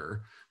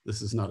better.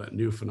 This is not a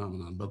new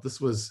phenomenon, but this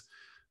was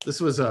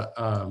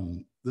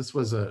an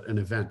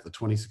event, the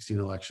 2016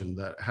 election,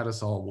 that had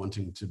us all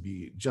wanting to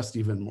be just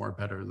even more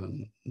better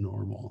than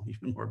normal,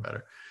 even more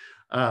better.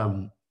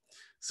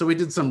 So we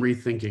did some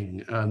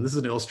rethinking. This is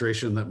an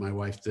illustration that my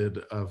wife did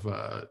of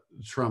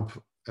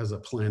Trump as a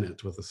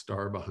planet with a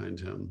star behind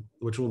him,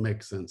 which will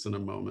make sense in a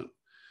moment.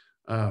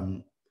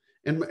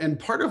 And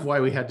part of why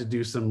we had to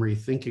do some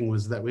rethinking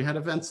was that we had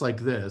events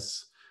like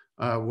this,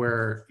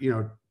 where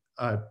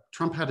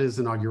Trump had his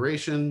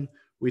inauguration.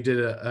 We did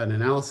an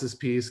analysis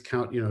piece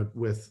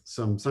with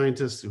some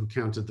scientists who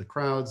counted the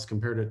crowds,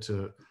 compared it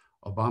to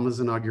Obama's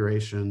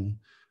inauguration,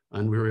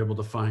 and we were able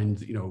to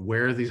find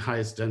where the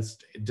highest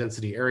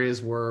density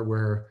areas were,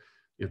 where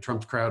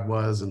Trump's crowd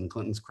was and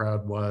Clinton's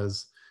crowd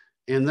was.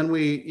 And then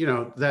we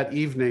that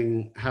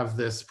evening have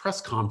this press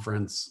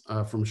conference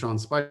from Sean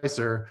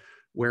Spicer,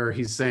 where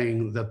he's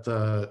saying that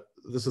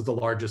this is the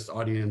largest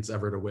audience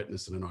ever to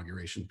witness an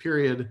inauguration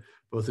period,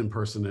 both in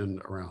person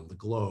and around the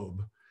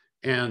globe.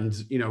 And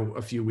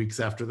a few weeks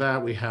after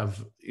that, we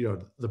have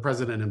the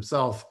president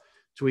himself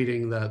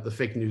tweeting that the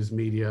fake news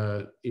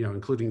media,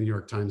 including the New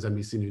York Times,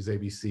 NBC News,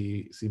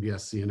 ABC,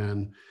 CBS,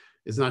 CNN,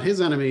 is not his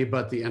enemy,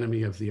 but the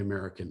enemy of the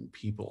American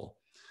people.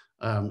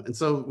 And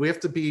so we have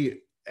to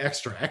be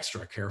extra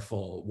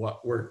careful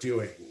what we're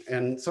doing.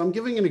 And so I'm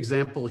giving an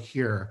example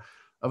here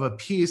of a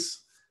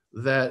piece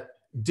that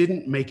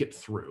didn't make it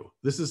through.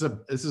 This is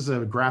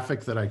a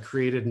graphic that I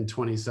created in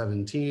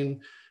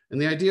 2017.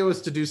 And the idea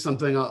was to do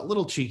something a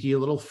little cheeky, a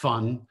little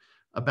fun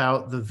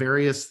about the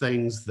various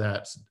things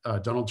that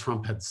Donald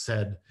Trump had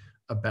said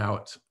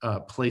about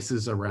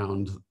places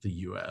around the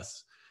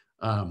US.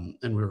 And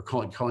we were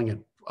calling it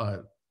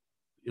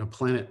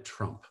Planet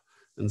Trump.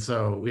 And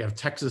so we have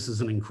Texas is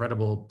an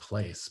incredible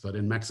place, but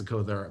in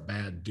Mexico, there are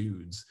bad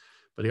dudes.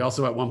 But he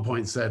also at one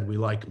point said, we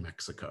like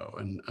Mexico.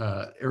 And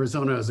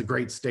Arizona is a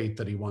great state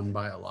that he won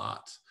by a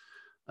lot.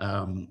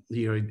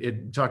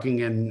 Talking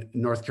in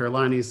North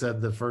Carolina, he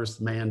said the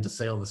first man to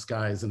sail the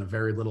skies in a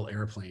very little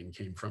airplane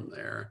came from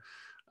there.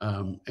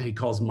 And he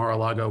calls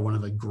Mar-a-Lago one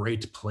of the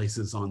great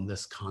places on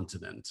this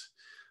continent.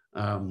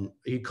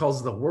 He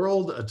calls the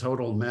world a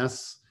total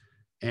mess,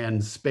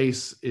 and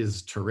space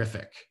is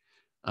terrific.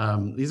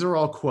 These are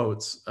all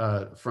quotes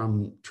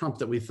from Trump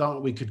that we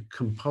thought we could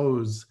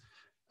compose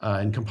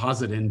and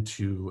composite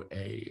into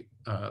a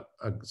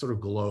sort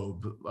of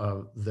globe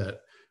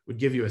that would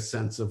give you a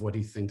sense of what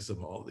he thinks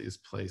of all these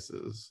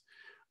places.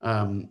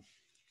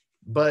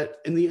 But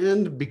in the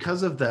end,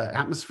 because of the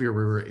atmosphere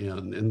we were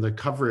in and the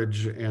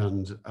coverage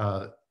and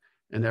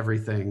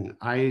everything,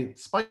 I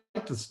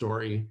spiked the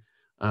story.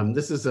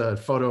 This is a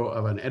photo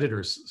of an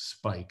editor's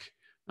spike.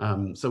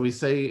 So we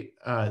say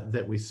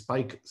that we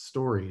spike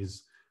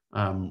stories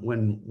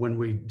when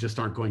we just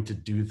aren't going to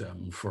do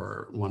them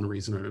for one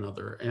reason or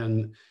another.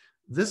 And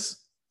this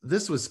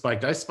was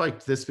spiked. I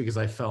spiked this because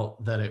I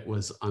felt that it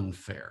was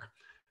unfair.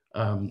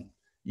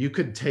 You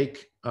could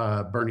take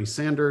Bernie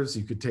Sanders,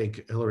 you could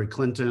take Hillary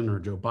Clinton or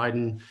Joe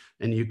Biden,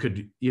 and you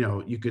could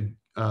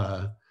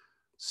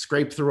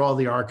scrape through all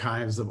the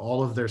archives of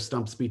all of their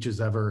stump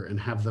speeches ever and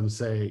have them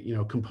say,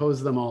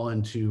 compose them all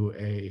into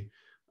a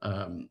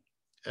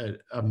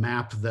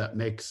map that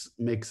makes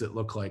it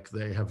look like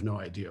they have no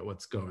idea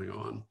what's going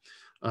on.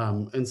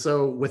 And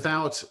so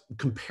without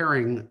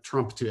comparing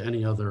Trump to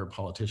any other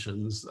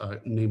politicians,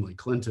 namely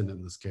Clinton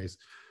in this case,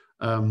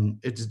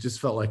 it just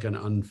felt like an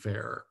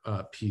unfair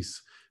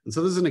piece. And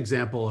so this is an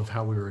example of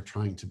how we were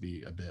trying to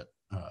be a bit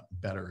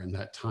better in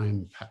that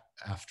time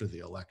after the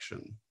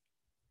election.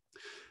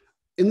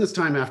 In this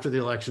time after the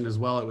election as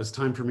well, it was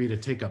time for me to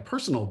take a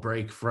personal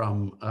break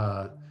from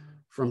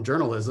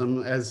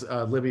journalism. As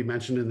Libby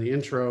mentioned in the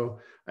intro,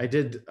 I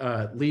did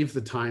leave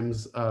the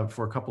Times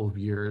for a couple of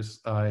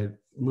years. I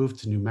moved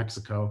to New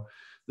Mexico.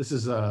 This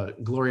is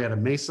Glorieta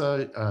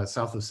Mesa,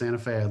 south of Santa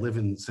Fe. I live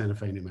in Santa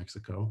Fe, New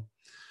Mexico.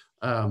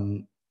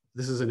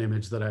 This is an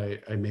image that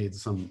I made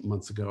some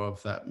months ago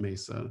of that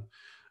mesa.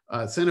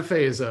 Santa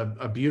Fe is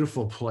a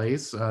beautiful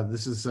place.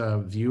 This is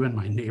a view in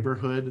my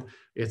neighborhood.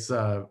 It's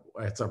a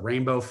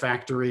rainbow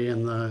factory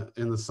in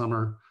the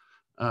summer.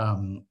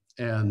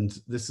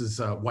 And this is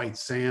White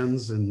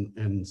Sands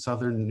in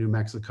southern New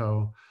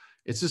Mexico.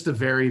 It's just a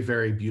very,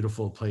 very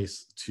beautiful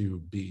place to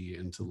be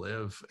and to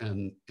live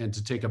and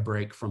to take a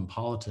break from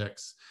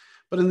politics.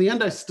 But in the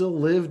end, I still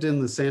lived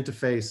in the Santa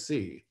Fe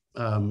Sea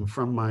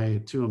from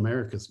my Two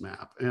Americas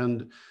map.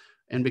 And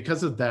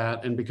because of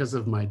that, and because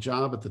of my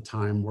job at the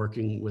time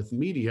working with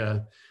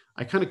media,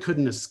 I kind of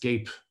couldn't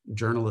escape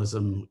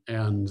journalism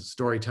and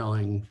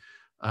storytelling.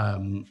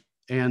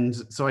 And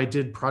so I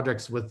did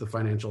projects with the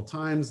Financial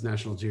Times,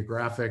 National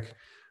Geographic,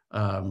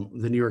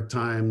 the New York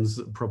Times,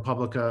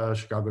 ProPublica,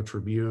 Chicago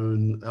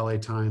Tribune, LA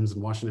Times,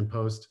 and Washington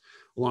Post,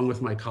 along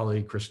with my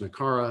colleague Krishna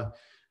Kara.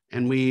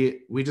 And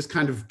we just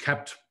kind of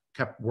kept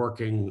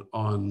working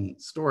on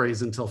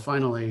stories until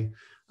finally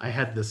I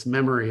had this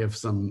memory of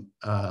some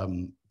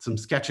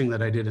sketching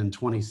that I did in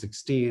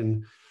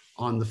 2016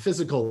 on the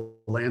physical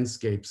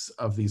landscapes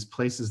of these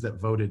places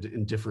that voted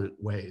in different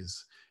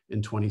ways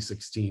in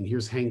 2016.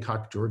 Here's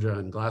Hancock, Georgia,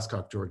 and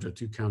Glasscock, Georgia,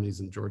 two counties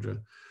in Georgia,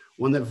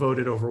 one that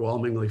voted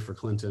overwhelmingly for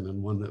Clinton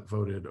and one that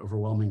voted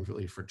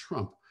overwhelmingly for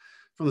Trump.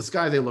 From the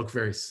sky, they look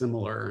very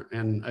similar.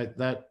 And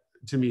that,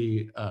 to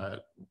me,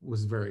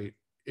 was very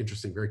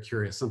interesting, very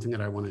curious, something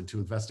that I wanted to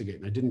investigate.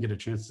 And I didn't get a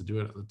chance to do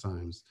it at the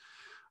Times.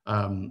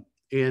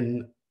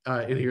 And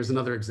here's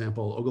another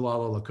example,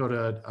 Ogallala,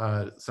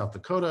 Lakota, South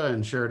Dakota,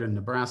 and Sheridan,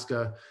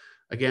 Nebraska.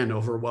 Again,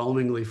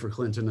 overwhelmingly for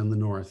Clinton in the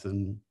north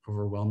and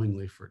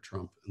overwhelmingly for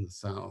Trump in the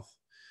south.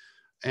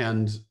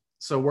 And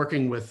so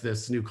working with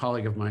this new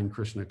colleague of mine,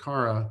 Krishna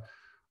Kara,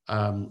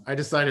 I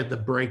decided the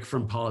break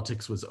from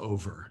politics was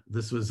over.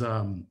 This was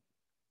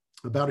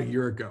about a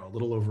year ago, a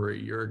little over a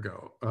year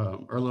ago,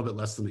 or a little bit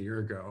less than a year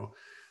ago.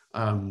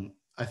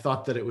 I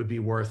thought that it would be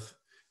worth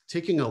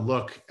taking a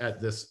look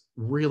at this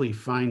really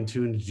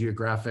fine-tuned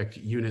geographic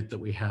unit that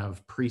we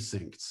have,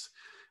 precincts,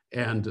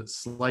 and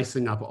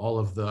slicing up all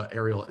of the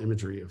aerial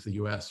imagery of the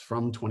US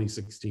from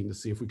 2016 to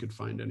see if we could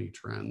find any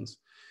trends.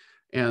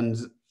 And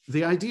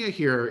the idea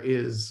here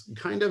is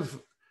kind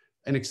of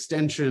an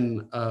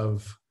extension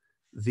of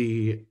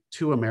the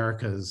Two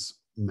Americas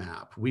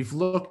map. We've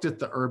looked at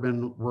the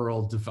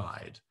urban-rural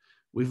divide.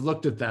 We've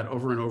looked at that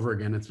over and over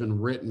again. It's been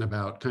written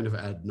about kind of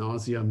ad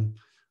nauseum.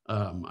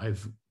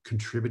 I've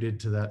contributed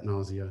to that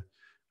nausea.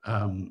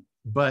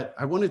 But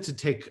I wanted to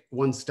take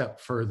one step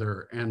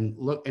further and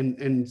look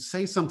and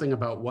say something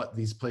about what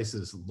these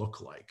places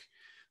look like.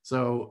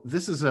 So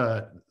this is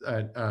a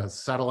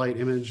satellite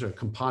image, a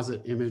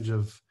composite image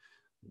of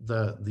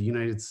the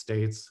United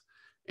States.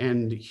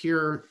 And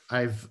here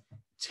I've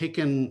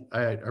taken,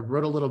 I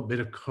wrote a little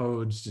bit of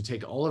code to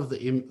take all of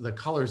the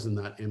colors in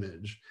that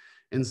image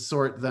and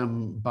sort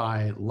them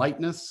by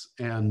lightness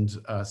and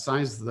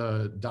size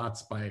the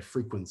dots by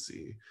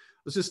frequency.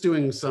 I was just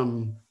doing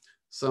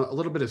a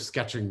little bit of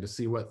sketching to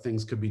see what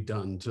things could be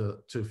done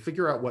to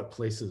figure out what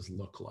places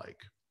look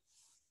like.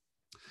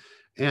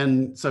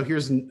 And so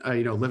here's,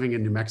 living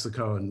in New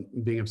Mexico and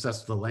being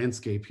obsessed with the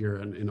landscape here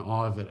and in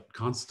awe of it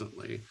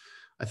constantly,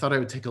 I thought I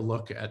would take a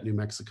look at New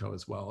Mexico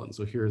as well. And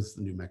so here's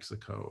the New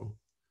Mexico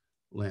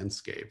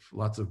landscape,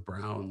 lots of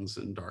browns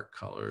and dark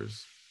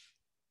colors.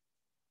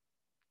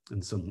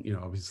 And some,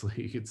 obviously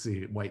you could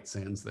see White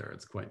Sands there,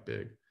 it's quite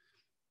big.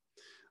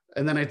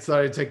 And then I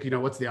thought I'd take,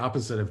 what's the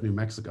opposite of New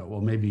Mexico?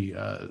 Well, maybe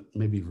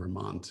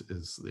Vermont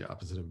is the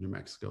opposite of New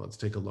Mexico. Let's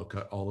take a look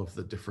at all of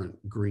the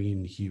different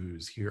green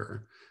hues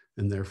here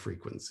and their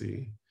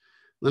frequency.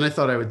 Then I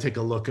thought I would take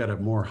a look at a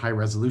more high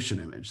resolution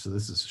image. So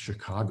this is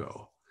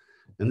Chicago.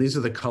 And these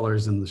are the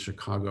colors in the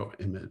Chicago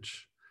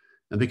image.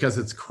 And because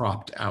it's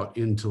cropped out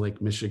into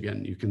Lake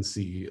Michigan, you can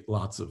see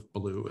lots of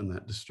blue in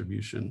that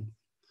distribution.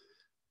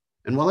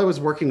 And while I was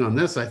working on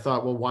this, I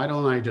thought, well, why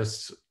don't I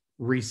just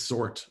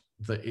resort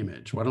the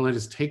image? Why don't I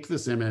just take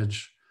this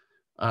image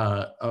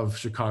of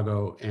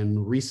Chicago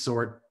and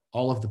resort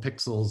all of the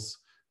pixels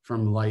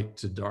from light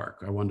to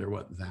dark? I wonder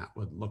what that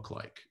would look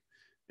like.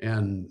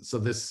 And so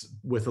this,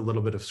 with a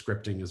little bit of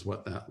scripting, is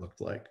what that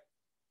looked like.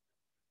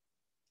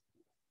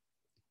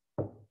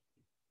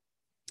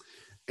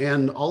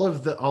 And all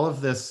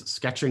of this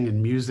sketching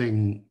and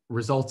musing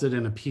resulted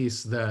in a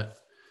piece that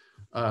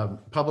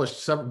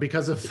published,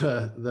 because of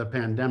the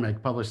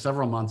pandemic, published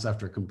several months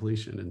after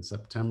completion in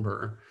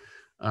September.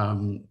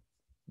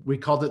 we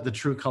called it the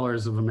true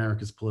colors of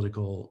America's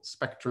political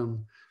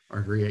spectrum,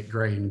 are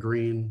gray and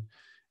green.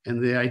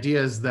 And the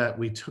idea is that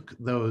we took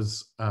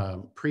those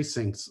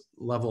precincts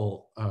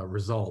level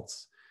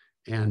results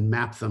and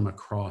mapped them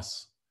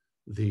across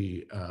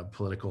the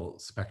political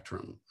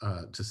spectrum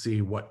to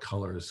see what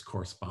colors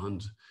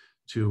correspond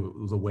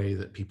to the way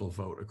that people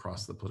vote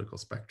across the political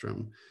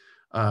spectrum.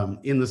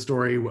 In the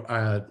story,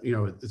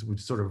 we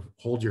sort of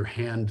hold your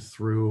hand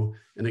through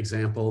an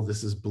example.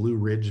 This is Blue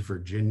Ridge,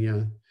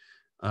 Virginia,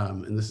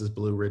 and this is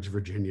Blue Ridge,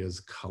 Virginia's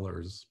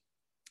colors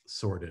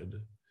sorted.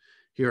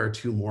 Here are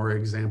two more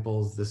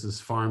examples. This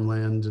is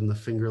farmland in the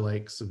Finger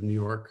Lakes of New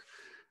York,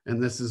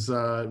 and this is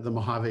the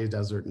Mojave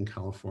Desert in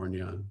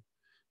California.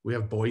 We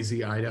have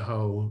Boise,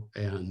 Idaho,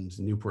 and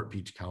Newport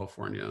Beach,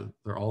 California.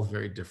 They're all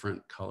very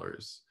different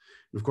colors.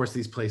 And of course,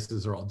 these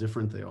places are all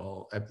different.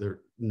 They're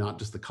not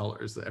just the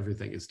colors,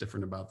 everything is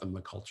different about them,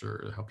 the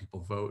culture, how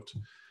people vote,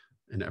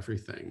 and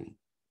everything.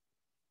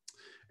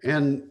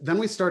 And then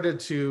we started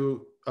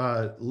to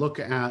look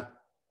at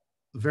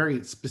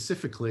very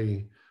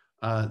specifically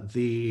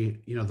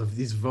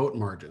these vote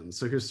margins.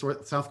 So here's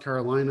South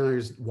Carolina,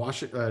 here's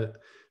Washington,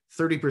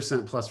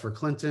 30% plus for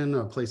Clinton,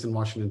 a place in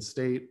Washington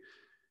State.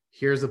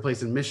 Here's a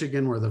place in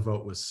Michigan where the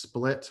vote was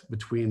split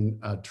between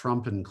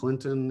Trump and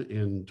Clinton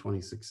in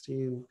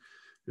 2016.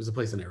 There's a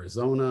place in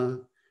Arizona,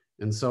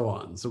 and so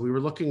on. So we were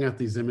looking at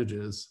these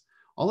images.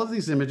 All of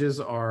these images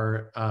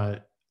are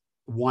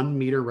 1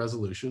 meter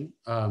resolution,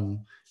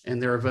 and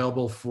they're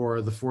available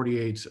for the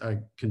 48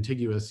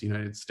 contiguous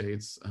United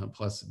States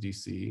plus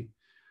DC.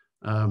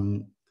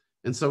 And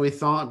so we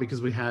thought,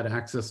 because we had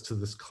access to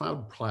this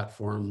cloud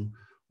platform,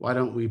 why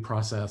don't we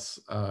process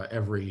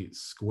every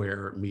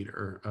square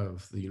meter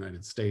of the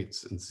United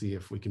States and see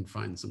if we can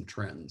find some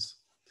trends?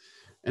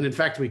 And in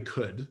fact, we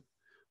could.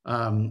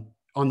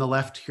 On the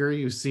left here,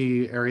 you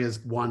see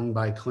areas won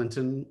by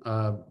Clinton,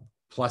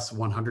 plus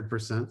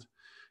 100%.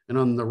 And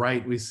on the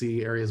right, we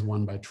see areas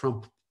won by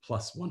Trump,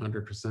 plus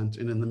 100%,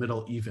 and in the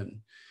middle,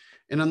 even.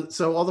 And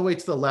so all the way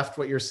to the left,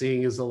 what you're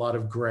seeing is a lot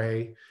of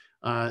gray.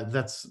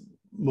 That's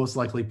most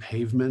likely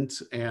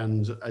pavement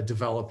and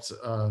developed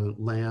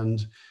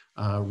land,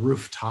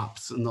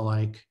 rooftops and the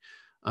like.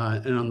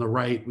 And on the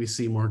right, we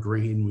see more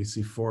green, we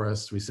see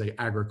forests, we see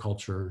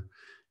agriculture.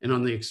 And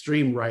on the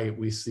extreme right,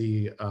 we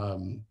see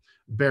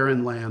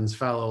barren lands,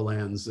 fallow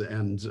lands,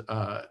 and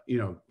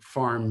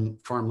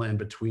farmland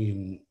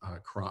between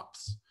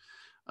crops.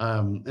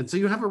 And so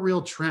you have a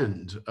real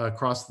trend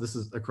across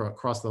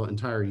the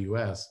entire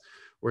US,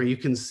 where you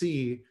can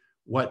see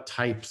what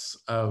types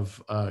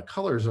of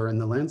colors are in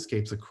the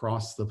landscapes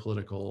across the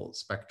political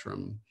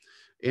spectrum.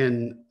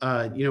 And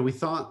we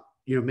thought,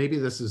 maybe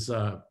this is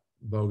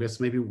bogus.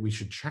 Maybe we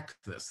should check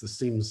this. This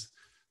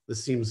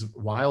seems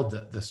wild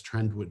that this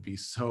trend would be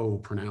so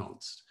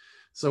pronounced.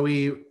 So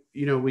we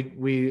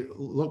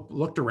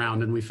looked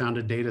around and we found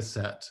a data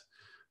set.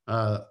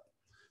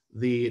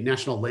 The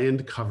National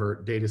Land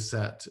Cover data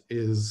set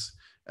is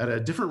at a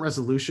different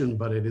resolution,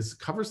 but it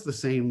covers the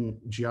same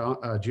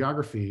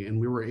geography, and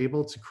we were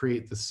able to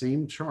create the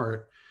same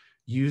chart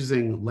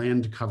using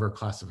land cover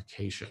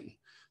classification.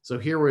 So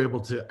here we're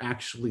able to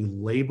actually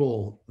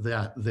label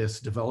this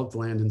developed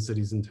land in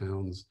cities and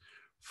towns,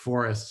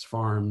 forests,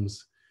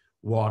 farms,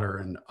 water,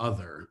 and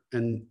other.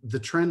 And the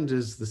trend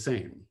is the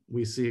same.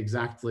 We see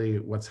exactly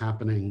what's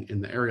happening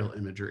in the aerial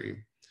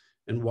imagery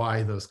and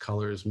why those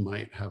colors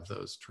might have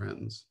those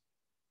trends.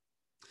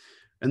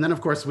 And then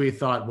of course we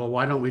thought, well,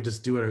 why don't we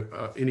just do it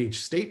in each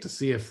state to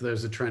see if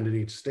there's a trend in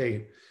each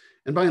state?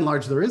 And by and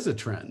large, there is a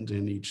trend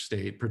in each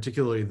state,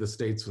 particularly the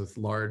states with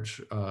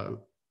large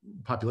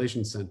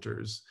population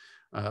centers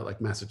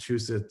like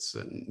Massachusetts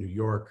and New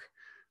York.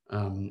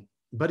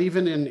 But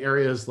even in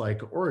areas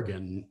like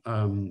Oregon,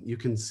 you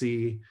can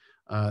see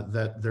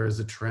that there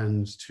is a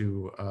trend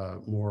to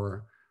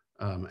more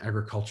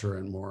agriculture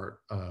and more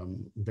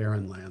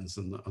barren lands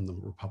on the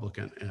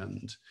Republican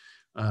end.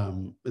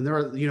 And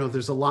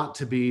there's a lot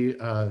to be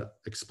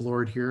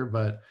explored here,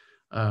 but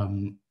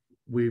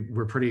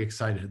we're pretty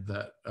excited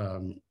that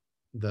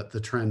that the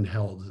trend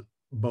held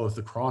both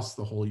across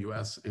the whole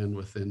U.S. and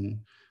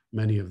within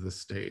many of the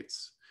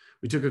states.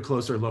 We took a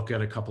closer look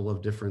at a couple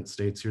of different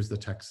states. Here's the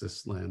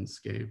Texas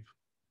landscape.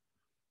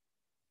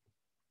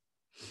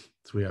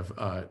 So we have,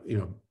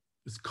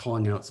 just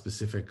calling out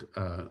specific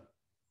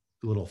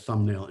little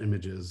thumbnail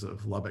images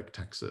of Lubbock,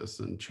 Texas,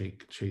 and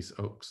Chase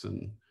Oaks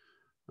and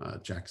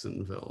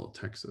Jacksonville,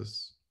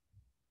 Texas.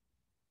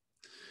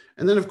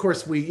 And then of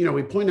course we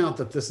point out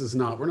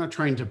that we're not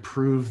trying to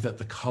prove that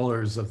the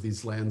colors of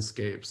these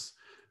landscapes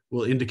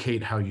will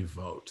indicate how you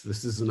vote.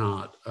 This is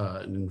not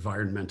an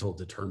environmental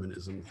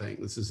determinism thing.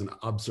 This is an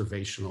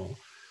observational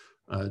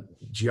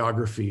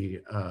geography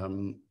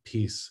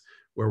piece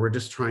where we're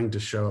just trying to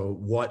show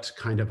what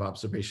kind of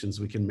observations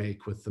we can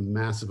make with the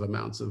massive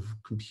amounts of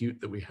compute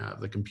that we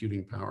have, the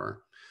computing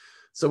power.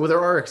 So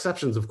there are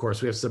exceptions, of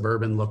course. We have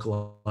suburban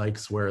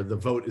lookalikes where the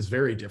vote is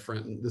very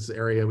different. In this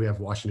area, we have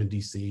Washington,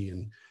 D.C.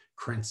 and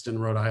Cranston,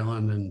 Rhode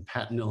Island, and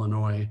Patton,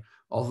 Illinois,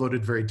 all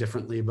voted very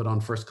differently, but on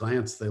first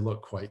glance, they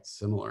look quite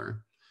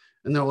similar.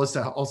 And they'll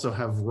also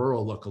have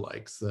rural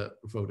lookalikes that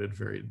voted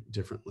very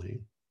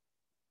differently.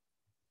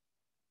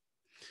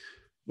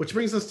 Which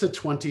brings us to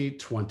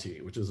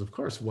 2020, which is of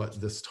course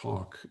what this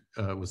talk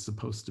was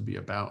supposed to be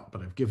about,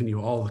 but I've given you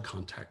all the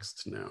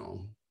context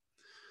now.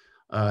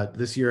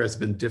 This year has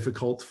been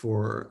difficult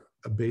for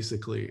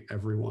basically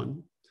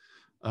everyone.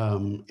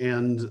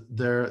 And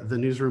the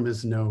newsroom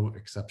is no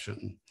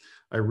exception.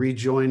 I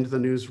rejoined the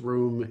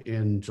newsroom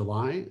in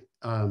July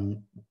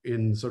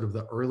in sort of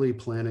the early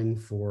planning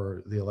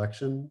for the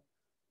election,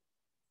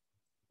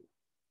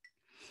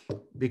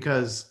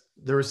 because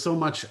there was so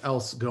much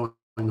else going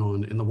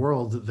on in the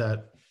world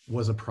that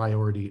was a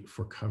priority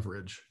for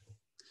coverage.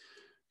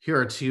 Here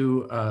are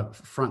two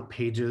front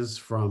pages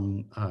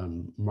from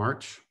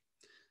March.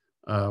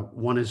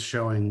 One is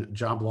showing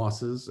job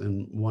losses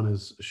and one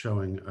is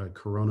showing a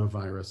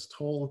coronavirus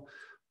toll.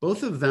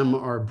 Both of them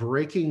are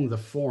breaking the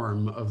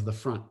form of the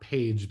front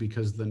page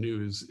because the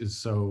news is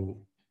so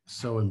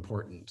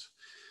important.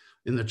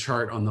 In the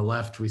chart on the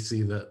left, we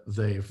see that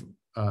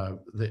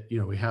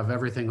we have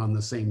everything on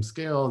the same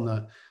scale,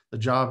 and the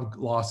job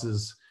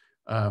losses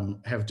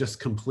have just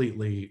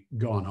completely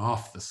gone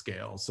off the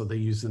scale. So they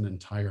use an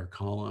entire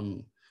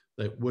column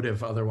that would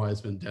have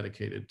otherwise been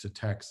dedicated to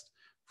text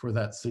for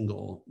that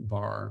single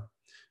bar.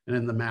 And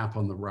in the map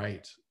on the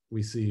right,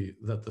 we see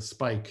that the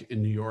spike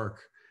in New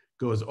York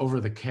goes over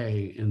the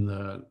K in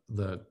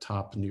the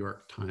top New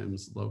York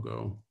Times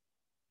logo.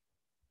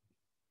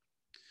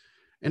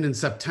 And in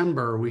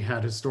September, we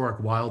had historic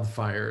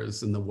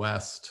wildfires in the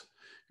West.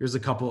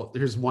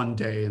 Here's one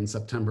day in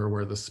September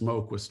where the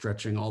smoke was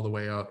stretching all the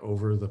way out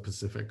over the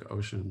Pacific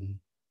Ocean.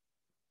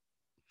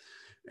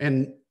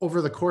 And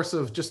over the course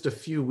of just a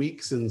few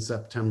weeks in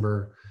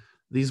September,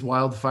 these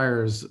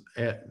wildfires,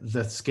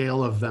 the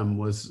scale of them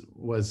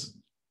was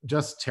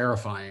just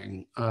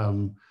terrifying.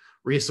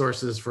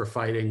 Resources for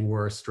fighting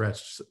were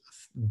stretched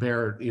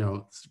bare,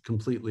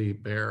 completely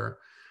bare.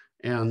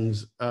 And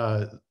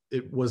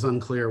it was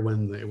unclear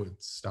when they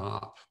would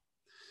stop.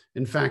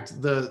 In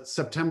fact, the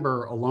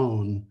September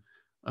alone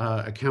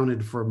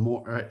accounted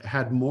for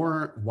had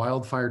more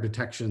wildfire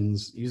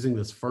detections using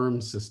this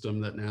FIRM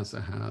system that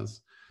NASA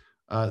has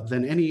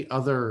than any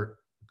other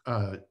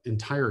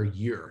entire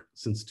year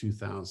since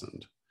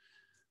 2000.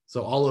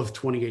 So all of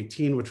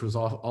 2018, which was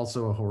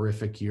also a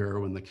horrific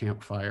year when the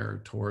Camp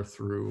Fire tore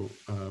through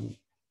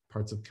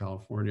parts of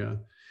California,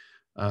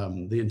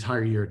 the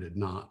entire year did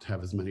not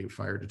have as many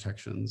fire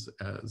detections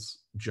as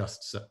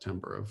just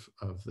September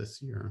of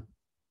this year.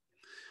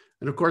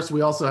 And of course, we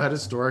also had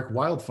historic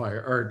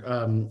wildfire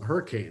or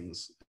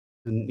hurricanes.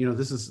 And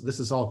this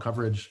is all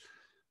coverage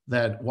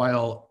that,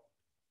 while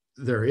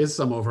there is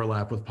some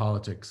overlap with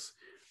politics,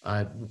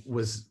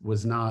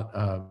 was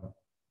not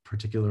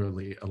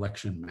particularly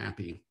election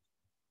mappy.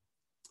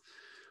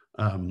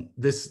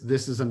 This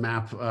is a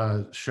map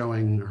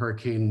showing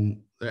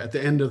hurricane, at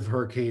the end of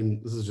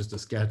hurricane, this is just a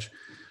sketch,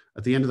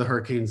 at the end of the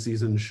hurricane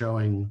season,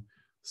 showing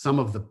some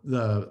of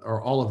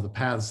or all of the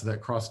paths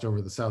that crossed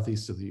over the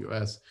southeast of the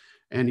US.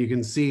 And you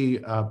can see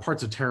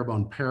parts of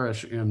Terrebonne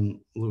Parish in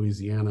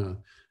Louisiana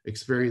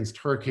experienced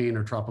hurricane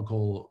or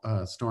tropical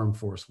storm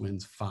force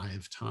winds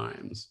 5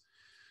 times.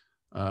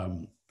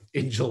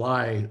 In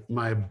July,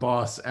 my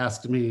boss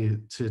asked me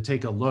to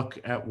take a look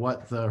at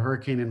what the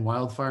hurricane and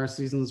wildfire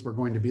seasons were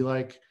going to be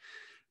like.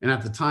 And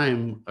at the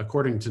time,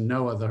 according to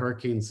NOAA, the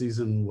hurricane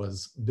season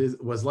was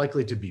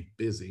likely to be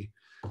busy.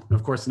 And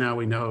of course, now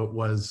we know it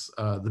was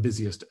the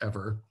busiest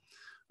ever.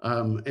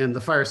 And the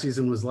fire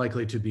season was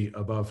likely to be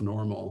above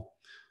normal.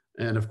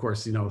 And of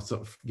course,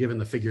 so given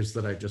the figures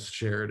that I just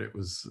shared, it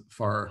was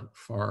far,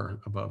 far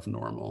above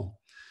normal.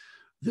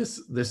 This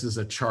is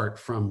a chart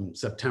from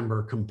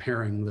September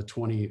comparing the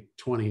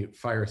 2020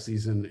 fire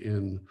season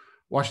in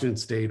Washington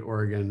State,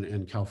 Oregon,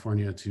 and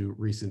California to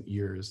recent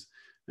years.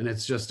 And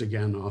it's just,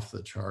 again, off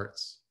the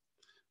charts.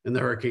 And the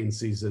hurricane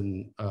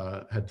season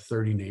had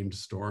 30 named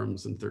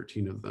storms, and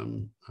 13 of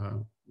them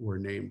were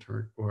named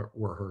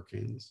were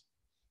hurricanes.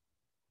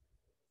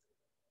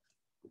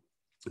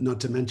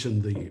 Not to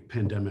mention the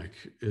pandemic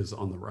is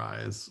on the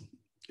rise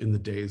in the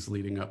days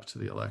leading up to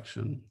the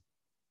election.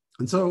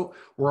 And so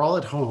we're all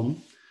at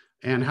home.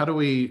 And how do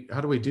we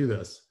do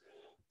this?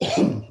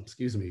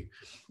 Excuse me.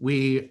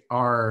 We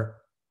are,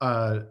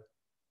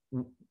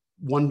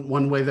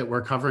 one way that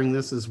we're covering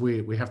this is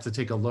we have to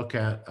take a look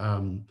at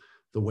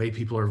the way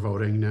people are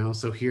voting now.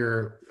 So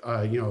here,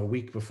 a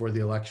week before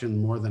the election,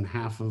 more than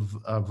half of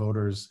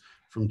voters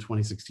from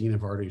 2016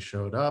 have already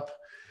showed up.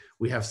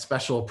 We have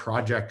special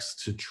projects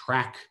to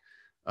track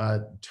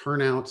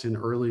turnout in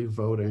early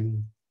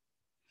voting.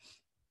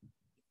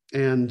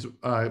 And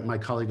my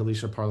colleague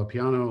Alicia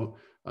Parlapiano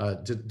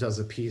does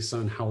a piece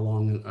on how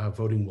long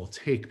voting will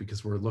take,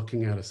 because we're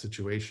looking at a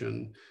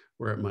situation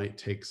where it might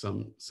take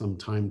some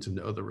time to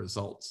know the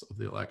results of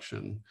the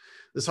election.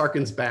 This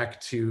harkens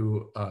back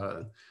to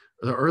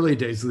the early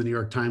days of the New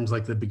York Times,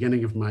 like the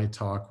beginning of my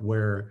talk,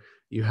 where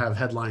you have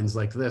headlines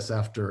like this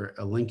after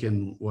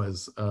Lincoln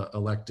was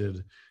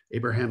elected: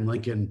 Abraham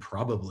Lincoln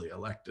probably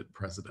elected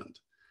president.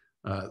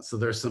 So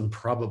there's some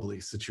probably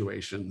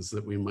situations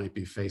that we might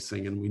be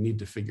facing, and we need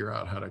to figure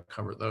out how to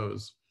cover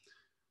those.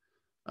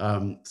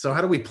 So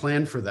how do we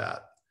plan for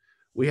that?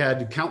 We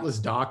had countless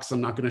docs.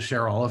 I'm not going to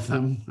share all of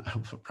them.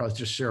 I'll probably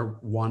just share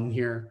one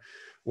here,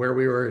 where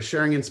we were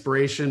sharing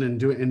inspiration and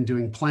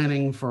doing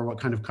planning for what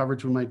kind of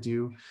coverage we might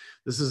do.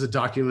 This is a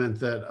document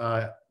that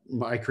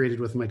I created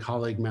with my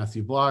colleague,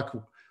 Matthew Block,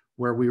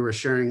 where we were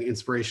sharing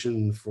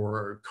inspiration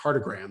for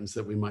cartograms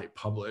that we might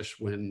publish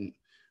when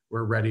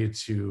we're ready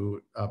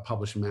to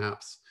publish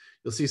maps.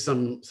 You'll see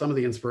some of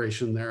the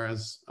inspiration there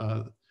as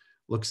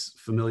looks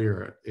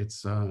familiar.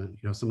 It's you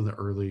know, some of the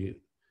early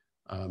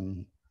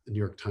New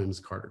York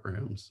Times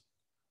cartograms.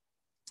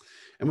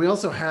 And we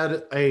also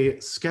had a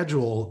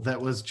schedule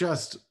that was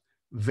just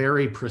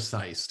very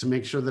precise to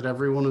make sure that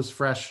everyone was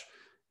fresh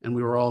and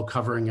we were all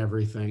covering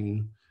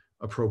everything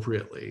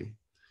appropriately.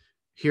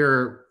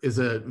 Here is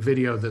a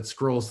video that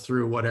scrolls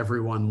through what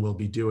everyone will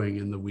be doing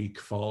in the week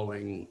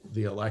following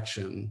the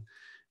election.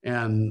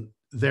 And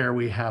there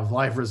we have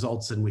live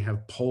results, and we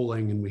have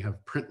polling, and we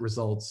have print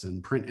results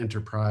and print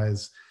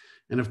enterprise.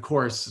 And of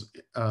course,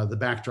 the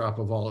backdrop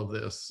of all of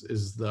this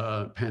is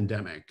the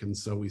pandemic. And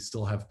so we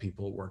still have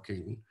people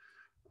working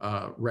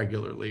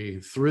regularly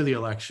through the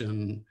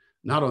election,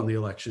 not on the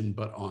election,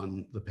 but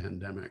on the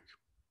pandemic.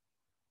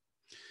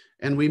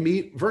 And we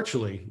meet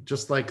virtually,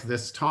 just like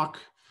this talk.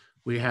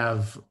 We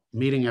have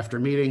meeting after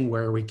meeting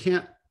where we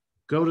can't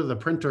go to the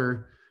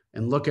printer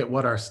and look at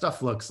what our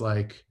stuff looks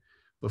like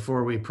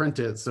before we print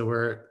it. So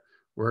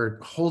we're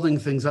holding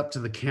things up to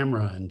the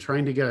camera and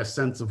trying to get a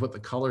sense of what the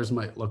colors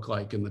might look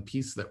like in the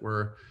piece that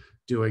we're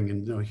doing.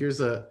 And you know, here's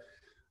a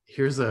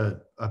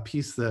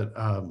piece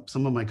that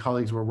some of my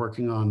colleagues were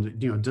working on.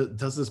 You know,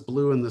 does this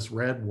blue and this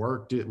red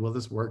work? Will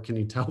this work? Can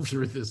you tell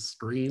through this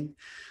screen?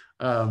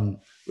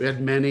 We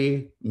had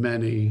many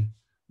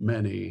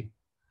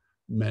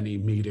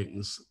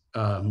meetings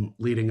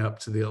leading up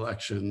to the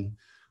election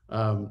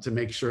to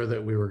make sure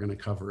that we were going to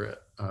cover it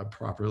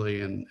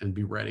properly and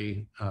be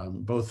ready,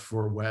 both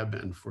for web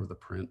and for the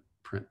print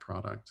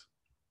product.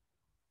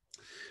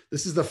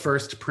 This is the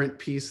first print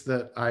piece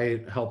that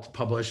I helped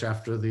publish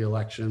after the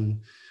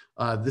election.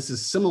 This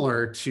is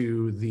similar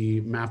to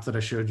the map that I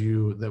showed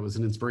you that was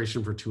an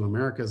inspiration for Two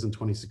Americas in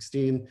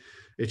 2016.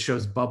 It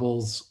shows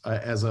bubbles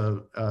as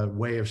a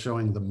way of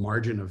showing the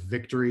margin of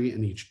victory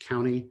in each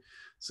county.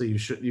 So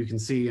you can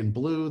see in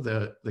blue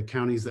the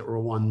counties that were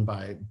won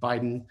by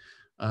Biden.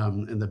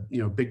 And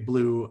the big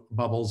blue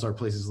bubbles are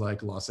places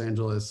like Los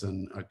Angeles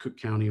and Cook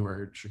County,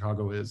 where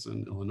Chicago is,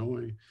 and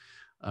Illinois,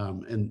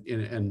 and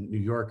New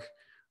York.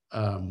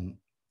 And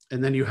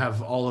then you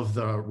have all of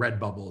the red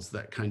bubbles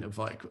that kind of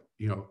like,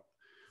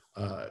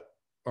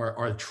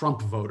 are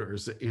Trump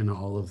voters in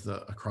all of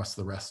across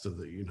the rest of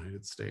the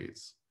United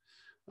States.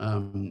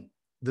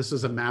 This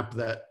is a map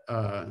that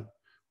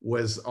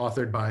was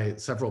authored by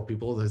several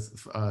people.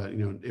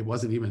 It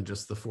wasn't even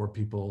just the 4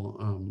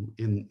 people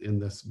in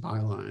this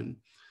byline.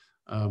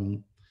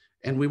 And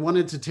we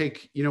wanted to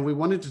take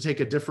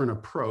a different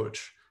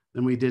approach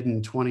than we did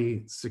in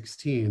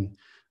 2016.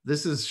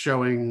 This is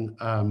showing,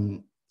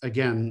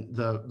 again,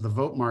 the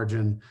vote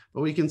margin,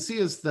 but we can see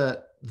is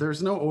that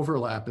there's no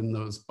overlap in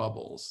those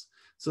bubbles.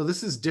 So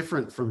this is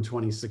different from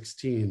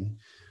 2016.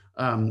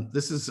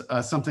 This is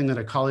something that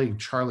a colleague,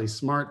 Charlie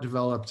Smart,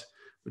 developed,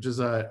 which is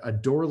a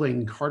door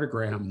lane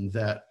cartogram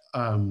that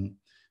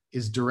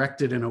is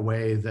directed in a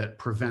way that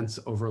prevents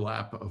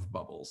overlap of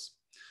bubbles.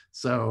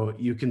 So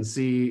you can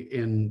see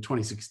in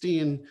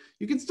 2016,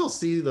 you can still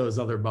see those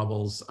other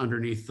bubbles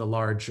underneath the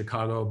large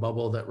Chicago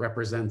bubble that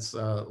represents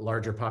a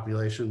larger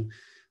population,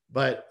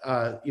 but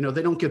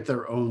they don't get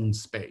their own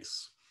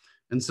space.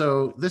 And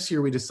so this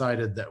year we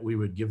decided that we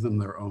would give them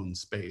their own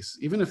space,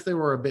 even if they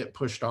were a bit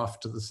pushed off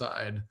to the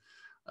side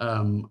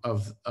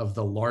of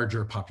the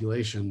larger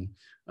population.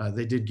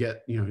 They did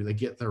get, they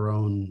get their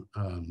own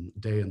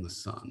day in the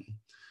sun.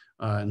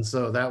 And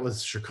so that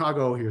was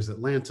Chicago. Here's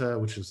Atlanta,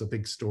 which is a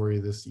big story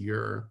this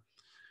year.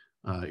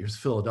 Here's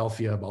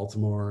Philadelphia,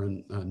 Baltimore,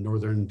 and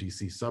northern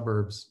DC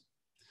suburbs.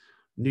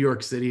 New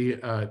York City,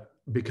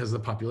 because the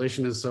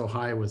population is so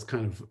high, was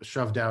kind of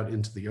shoved out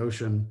into the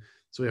ocean.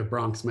 So we have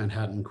Bronx,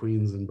 Manhattan,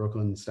 Queens, and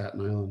Brooklyn,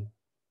 Staten Island.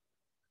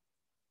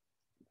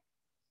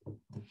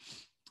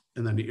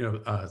 And then,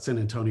 San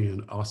Antonio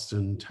and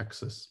Austin,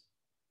 Texas.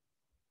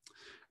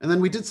 And then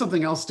we did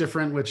something else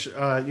different, which,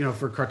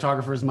 for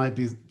cartographers might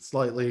be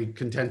slightly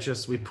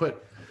contentious. We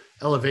put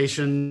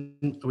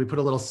elevation, we put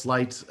a little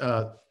slight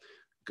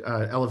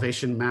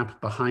elevation map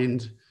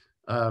behind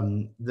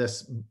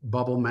this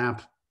bubble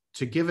map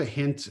to give a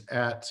hint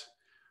at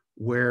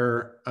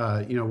where,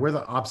 where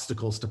the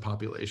obstacles to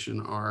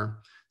population are.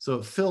 So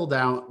it filled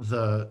out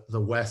the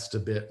West a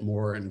bit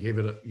more and gave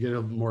it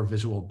a more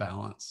visual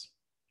balance.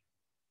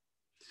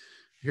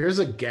 Here's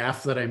a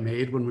graph that I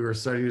made when we were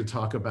starting to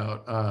talk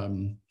about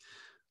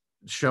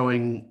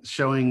showing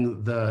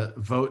the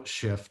vote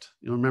shift.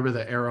 You remember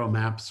the arrow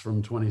maps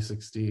from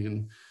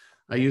 2016.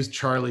 I used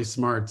Charlie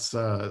Smart's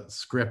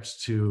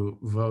script to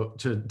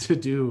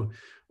do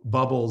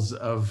bubbles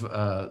of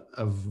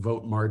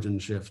vote margin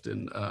shift,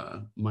 and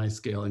my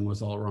scaling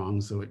was all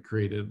wrong, so it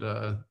created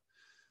a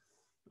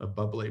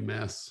bubbly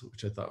mess,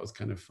 which I thought was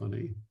kind of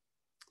funny.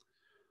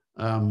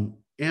 And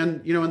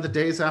in the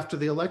days after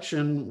the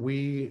election,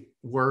 we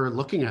were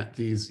looking at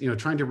these,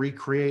 trying to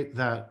recreate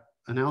that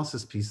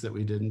analysis piece that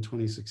we did in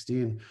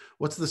 2016.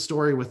 What's the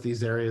story with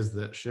these areas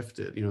that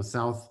shifted?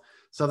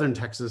 Southern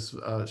Texas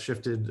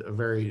shifted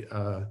very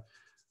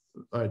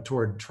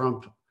toward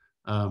Trump.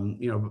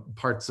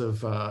 Parts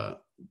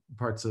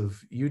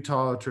of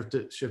Utah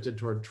shifted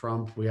toward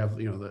Trump. We have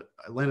the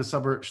Atlanta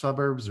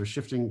suburbs are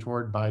shifting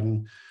toward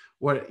Biden.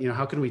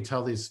 How can we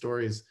tell these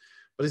stories?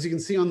 But as you can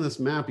see on this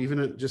map, even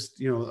at just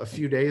a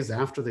few days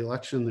after the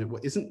election, it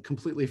isn't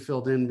completely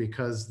filled in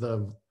because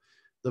the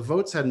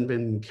votes hadn't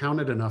been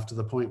counted enough to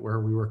the point where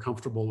we were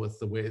comfortable with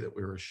the way that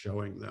we were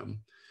showing them.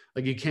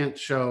 Like you can't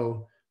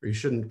show, or you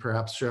shouldn't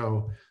perhaps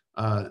show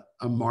a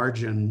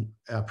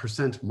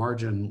percent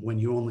margin when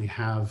you only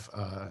have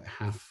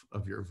half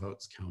of your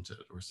votes counted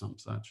or some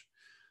such.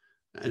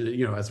 And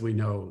as we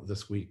know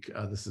this week,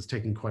 this is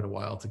taking quite a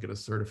while to get a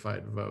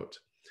certified vote.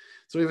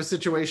 So we have a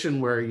situation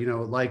where,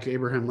 like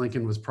Abraham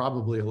Lincoln was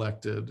probably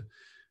elected,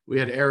 we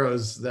had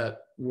arrows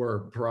that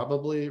were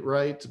probably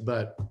right,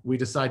 but we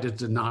decided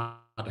to not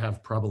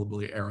have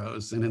probably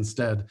arrows. And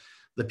instead,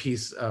 the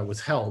piece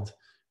was held.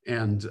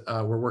 And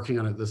we're working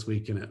on it this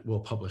week, and it will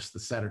publish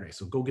this Saturday.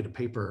 So go get a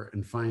paper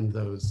and find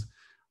those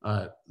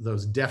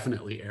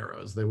definitely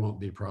arrows. They won't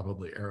be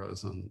probably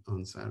arrows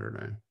on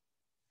Saturday.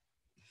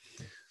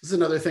 This is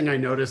another thing I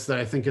noticed that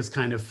I think is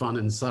kind of fun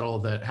and subtle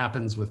that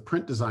happens with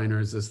print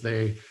designers as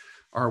they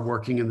are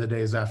working in the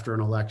days after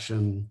an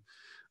election.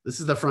 This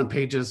is the front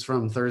pages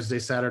from Thursday,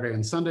 Saturday,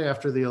 and Sunday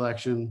after the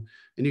election.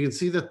 And you can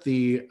see that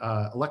the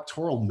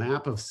electoral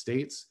map of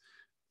states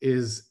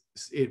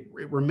it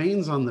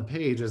remains on the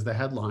page as the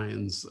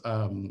headlines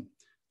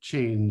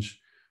change,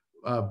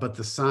 but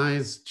the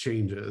size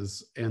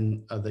changes,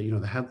 and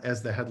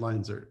as the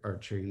headlines are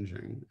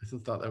changing. I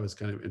thought that was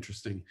kind of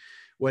interesting.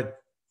 What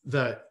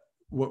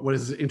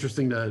is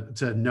interesting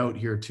to note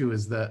here too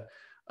is that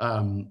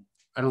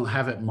I don't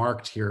have it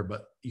marked here,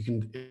 but you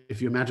can,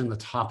 if you imagine the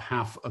top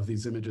half of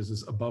these images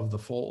is above the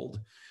fold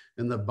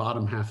and the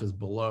bottom half is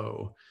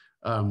below.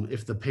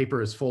 If the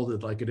paper is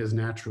folded like it is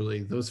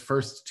naturally, those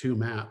first two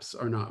maps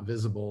are not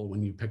visible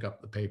when you pick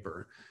up the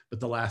paper, but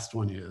the last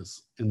one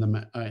is in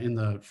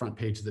the front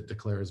page that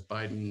declares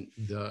Biden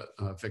the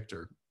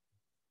victor.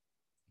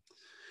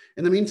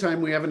 In the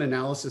meantime, we have an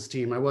analysis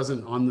team. I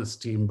wasn't on this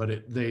team,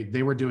 but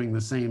they were doing the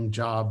same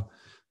job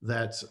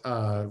that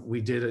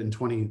we did in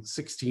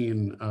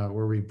 2016,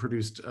 where we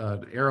produced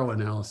an arrow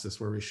analysis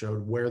where we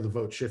showed where the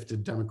vote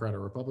shifted, Democrat or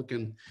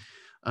Republican.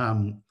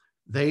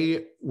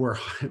 They were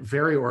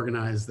very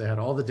organized. They had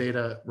all the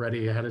data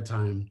ready ahead of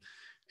time,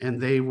 and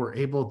they were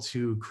able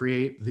to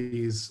create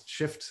these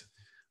shift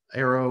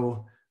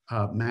arrow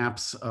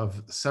maps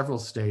of several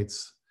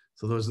states.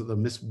 So those are the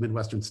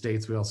Midwestern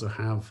states. We also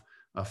have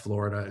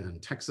Florida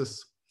and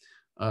Texas.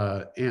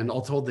 And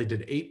all told, they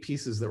did 8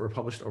 pieces that were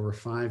published over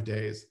 5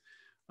 days.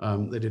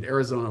 They did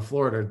Arizona,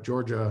 Florida,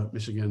 Georgia,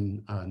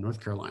 Michigan,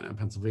 North Carolina,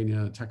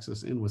 Pennsylvania,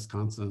 Texas, and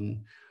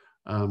Wisconsin.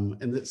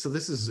 So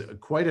this is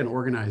quite an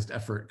organized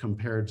effort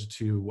compared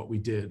to what we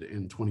did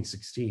in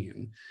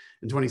 2016.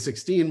 In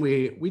 2016,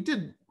 we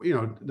did,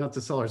 not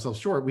to sell ourselves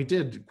short, we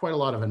did quite a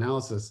lot of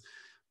analysis,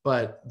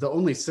 but the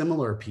only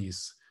similar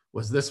piece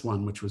was this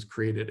one, which was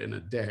created in a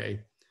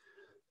day,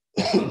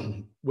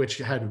 which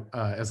had,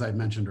 as I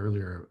mentioned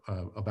earlier,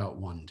 about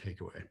one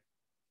takeaway,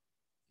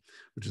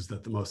 which is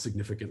that the most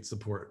significant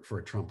support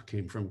for Trump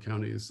came from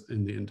counties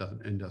in the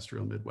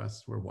industrial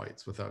Midwest where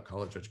whites without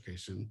college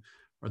education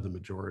are the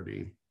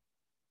majority.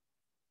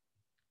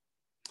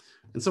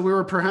 And so we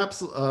were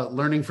perhaps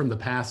learning from the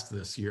past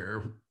this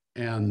year,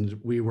 and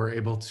we were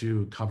able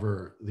to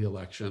cover the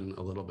election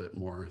a little bit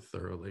more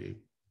thoroughly.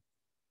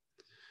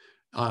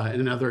 And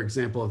another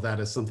example of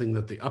that is something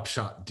that the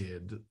Upshot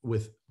did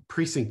with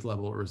precinct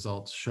level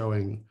results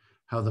showing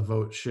how the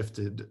vote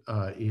shifted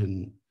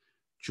in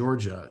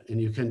Georgia.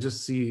 And you can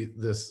just see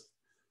this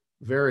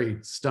very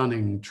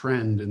stunning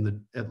trend in the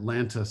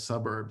Atlanta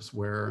suburbs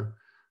where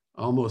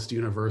almost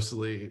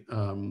universally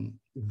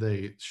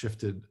they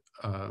shifted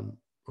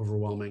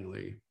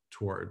overwhelmingly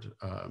toward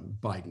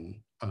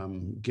Biden,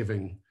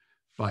 giving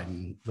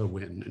Biden the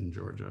win in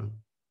Georgia.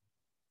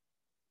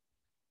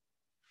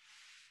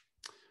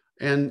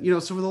 And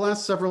so for the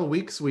last several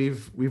weeks,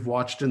 we've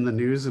watched in the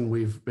news and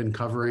we've been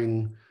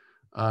covering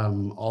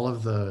all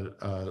of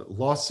the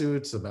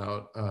lawsuits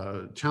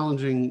about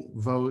challenging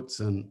votes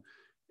and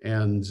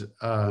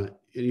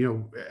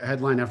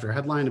headline after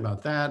headline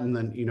about that. And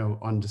then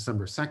on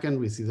December 2nd,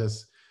 we see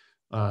this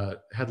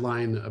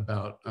headline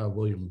about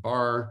William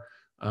Barr,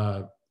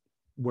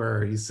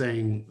 where he's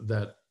saying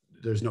that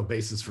there's no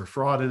basis for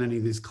fraud in any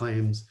of these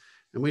claims.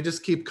 And we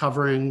just keep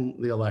covering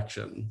the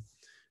election.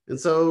 And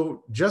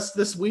so just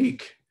this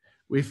week,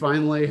 we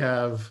finally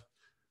have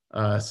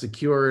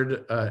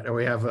secured, or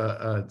we have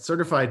a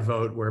certified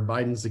vote where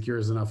Biden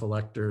secures enough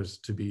electors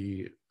to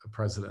be a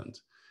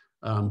president.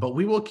 But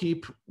we will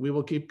keep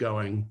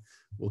going.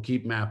 We'll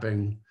keep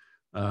mapping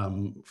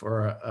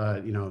for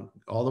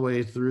all the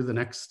way through the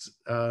next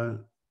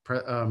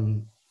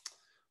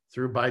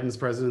through Biden's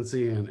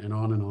presidency and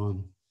on and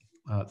on.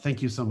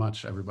 Thank you so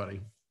much,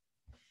 everybody.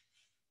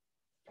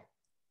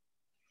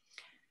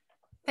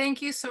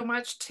 Thank you so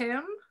much,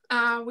 Tim.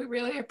 We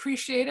really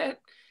appreciate it.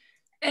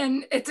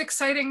 And it's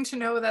exciting to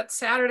know that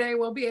Saturday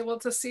we'll be able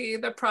to see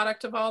the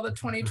product of all the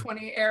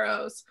 2020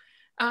 arrows.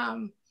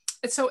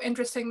 It's so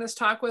interesting. This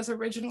talk was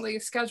originally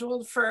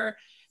scheduled for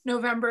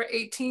November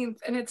 18th.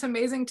 And it's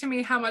amazing to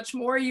me how much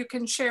more you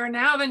can share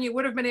now than you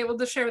would have been able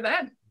to share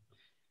then.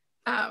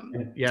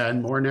 Yeah,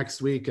 and more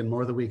next week and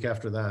more the week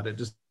after that. It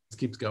just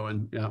keeps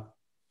going, yeah.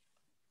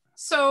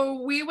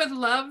 So we would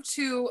love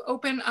to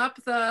open up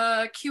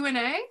the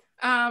Q&A.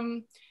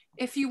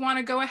 If you want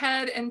to go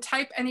ahead and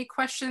type any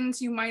questions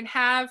you might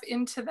have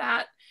into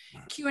that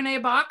Q&A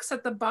box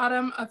at the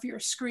bottom of your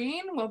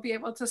screen, we'll be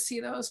able to see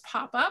those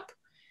pop up.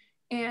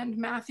 And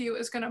Matthew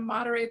is going to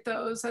moderate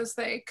those as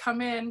they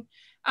come in.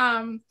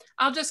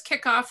 I'll just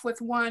kick off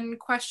with one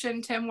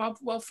question, Tim,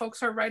 while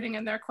folks are writing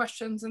in their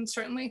questions, and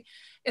certainly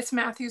it's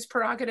Matthew's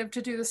prerogative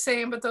to do the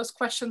same, but those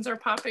questions are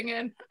popping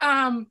in.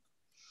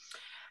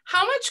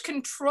 How much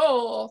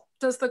control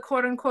does the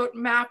quote unquote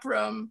map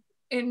room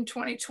in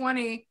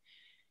 2020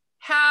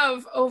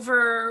 have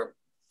over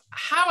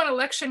how an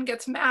election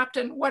gets mapped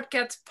and what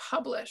gets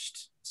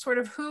published? Sort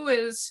of who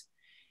is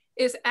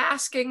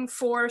asking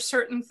for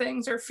certain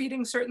things or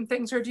feeding certain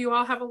things, or do you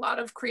all have a lot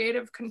of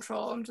creative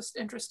control? I'm just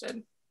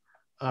interested.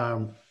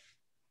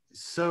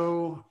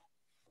 So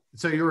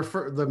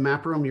the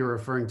map room you're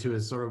referring to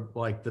is sort of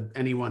like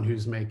anyone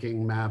who's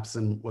making maps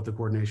and what the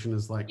coordination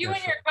is like. You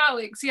and your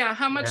colleagues, yeah.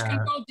 How much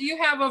control do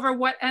you have over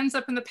what ends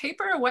up in the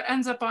paper or what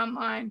ends up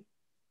online?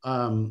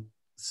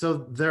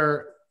 So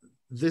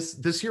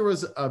this year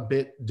was a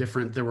bit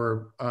different. There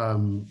were,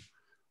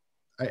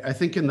 I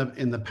think in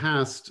the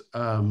past,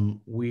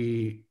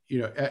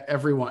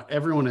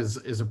 everyone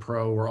is a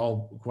pro. We're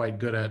all quite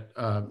good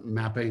at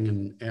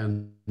mapping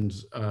and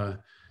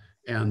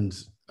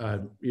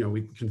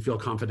we can feel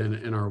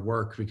confident in our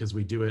work because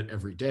we do it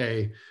every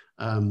day.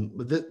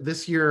 But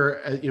this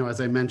year,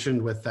 as I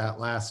mentioned with that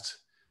last,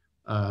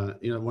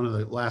 one of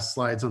the last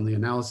slides on the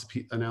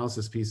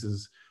analysis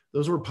pieces,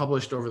 those were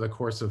published over the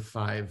course of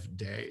 5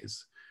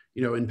 days.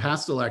 In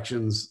past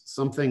elections,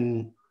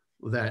 something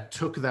that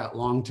took that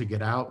long to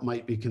get out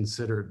might be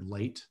considered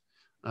late.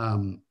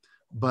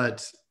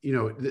 But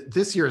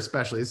this year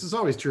especially, this is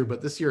always true,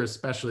 but this year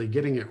especially,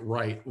 getting it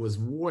right was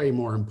way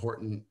more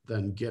important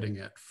than getting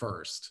it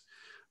first.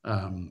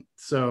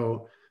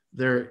 So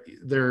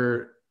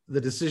the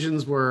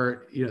decisions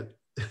were,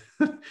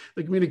 the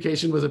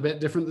communication was a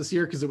bit different this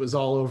year because it was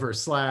all over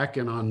Slack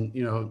and on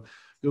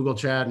Google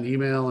Chat and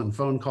email and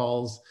phone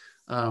calls.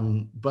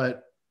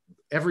 But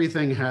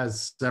everything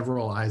has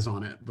several eyes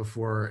on it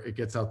before it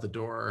gets out the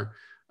door.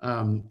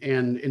 And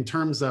in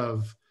terms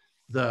of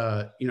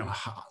the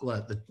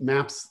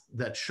maps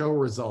that show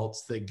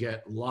results that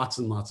get lots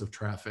and lots of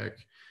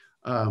traffic,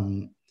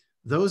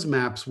 those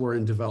maps were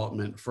in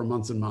development for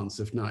months and months,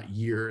 if not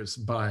years,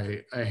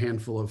 by a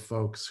handful of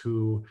folks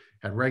who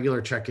had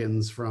regular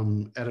check-ins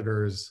from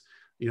editors,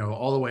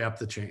 all the way up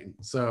the chain.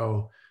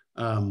 So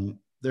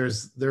there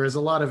is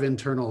a lot of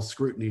internal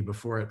scrutiny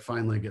before it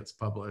finally gets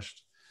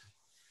published.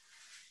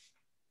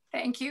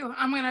 Thank you.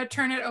 I'm going to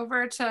turn it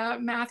over to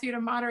Matthew to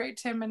moderate,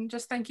 Tim, and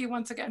just thank you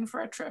once again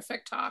for a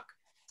terrific talk.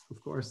 Of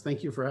course.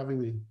 Thank you for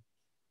having me.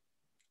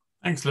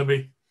 Thanks,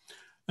 Libby.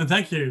 And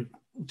thank you,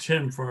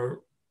 Tim,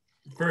 for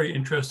a very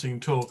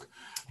interesting talk.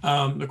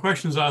 The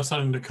questions are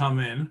starting to come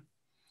in,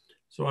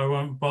 so I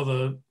won't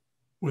bother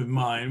with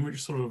mine,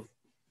 which sort of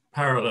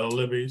parallel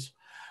Libby's.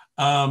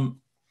 A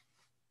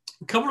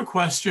couple of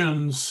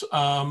questions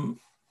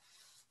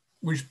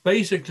which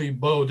basically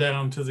boil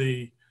down to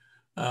the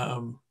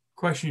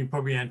question you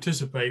probably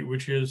anticipate,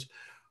 which is,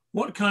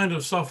 what kind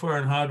of software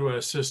and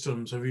hardware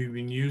systems have you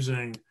been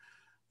using?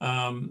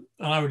 And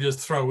I would just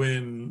throw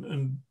in,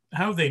 and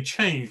how have they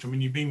changed? I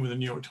mean, you've been with the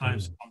New York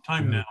Times for a long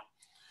time now.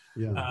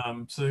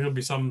 Yeah. So there'll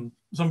be some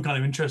kind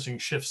of interesting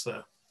shifts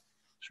there.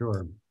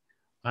 Sure.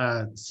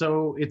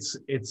 So it's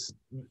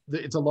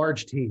a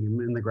large team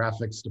in the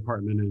graphics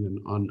department and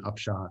on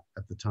Upshot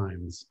at the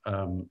Times.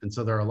 And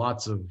so there are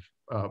lots of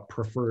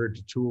preferred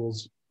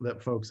tools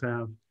that folks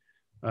have.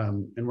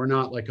 And we're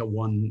not like a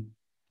one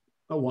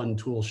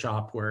tool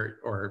shop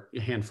or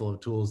a handful of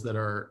tools that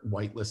are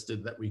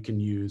whitelisted that we can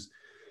use.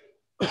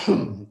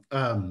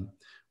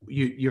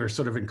 You're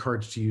sort of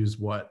encouraged to use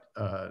what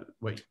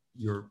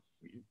you're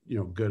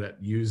good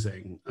at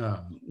using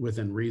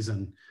within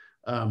reason.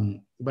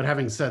 But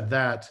having said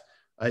that,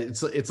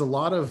 it's a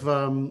lot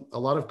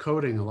of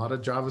coding, a lot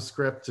of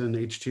JavaScript and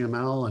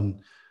HTML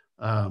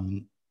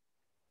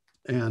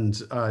and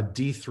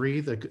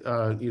D3,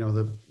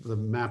 the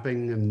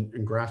mapping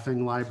and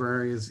graphing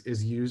library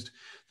is used.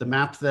 The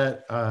map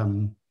that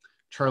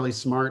Charlie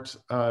Smart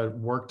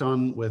worked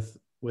on with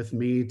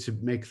me to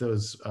make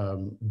those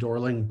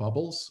Dorling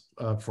bubbles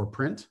for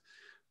print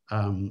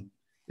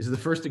is the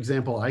first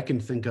example I can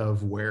think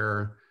of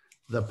where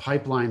the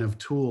pipeline of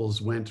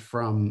tools went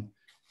from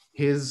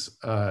his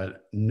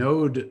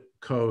node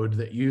code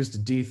that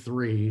used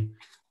D3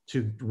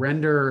 to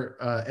render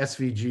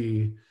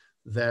SVG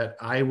that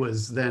I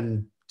was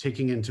then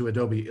taking into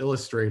Adobe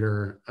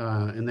Illustrator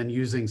and then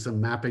using some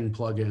mapping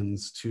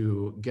plugins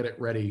to get it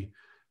ready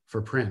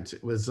for print.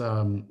 It was,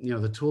 you know,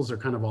 the tools are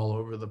kind of all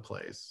over the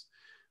place.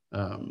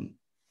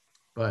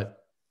 But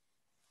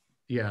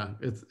yeah,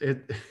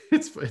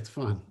 it's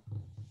fun.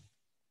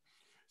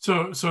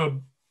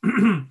 So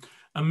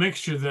a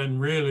mixture then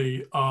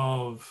really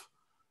of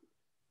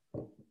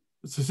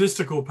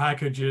statistical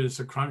packages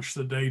to crunch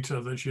the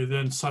data that you're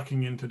then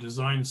sucking into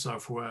design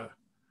software.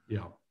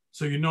 Yeah.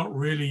 So you're not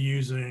really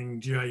using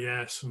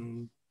GIS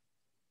and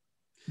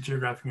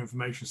geographic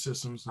information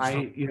systems.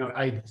 And stuff.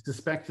 I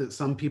suspect that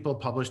some people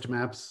published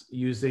maps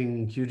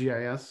using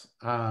QGIS.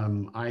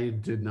 I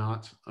did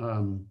not.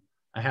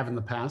 I have in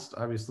the past,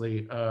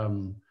 obviously,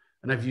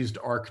 and I've used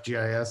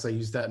ArcGIS. I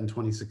used that in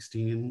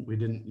 2016. We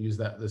didn't use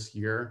that this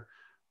year.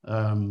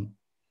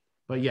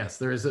 But yes,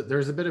 there's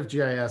a bit of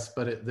GIS,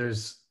 but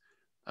there's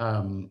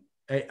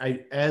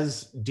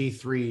as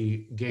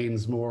D3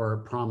 gains more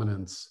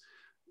prominence,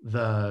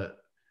 the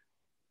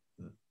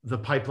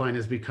pipeline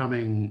is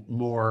becoming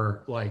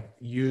more like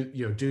you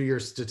do your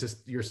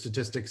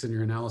statistics and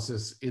your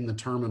analysis in the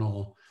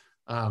terminal,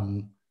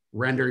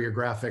 render your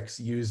graphics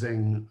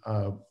using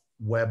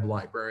web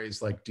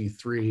libraries like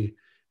D3,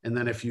 and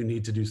then if you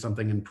need to do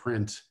something in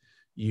print,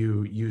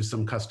 you use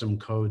some custom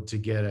code to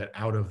get it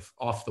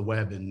off the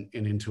web and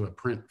into a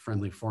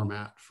print-friendly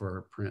format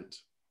for print.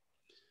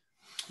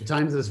 The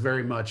Times is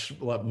very much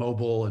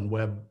mobile and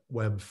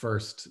web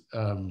first,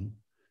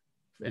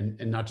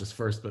 and not just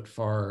first, but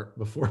far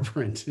before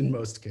print in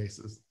most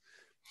cases.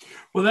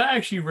 Well, that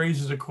actually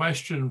raises a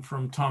question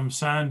from Tom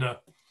Sander,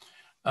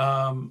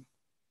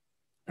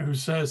 who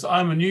says,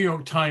 I'm a New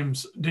York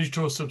Times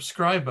digital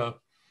subscriber.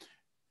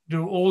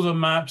 Do all the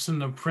maps in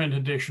the print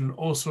edition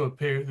also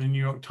appear at the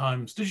New York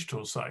Times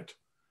digital site?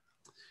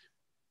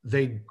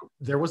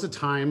 There was a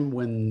time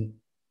when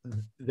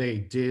they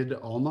did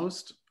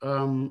almost,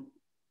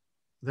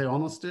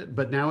 did,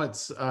 but now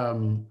it's,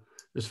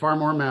 there's far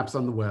more maps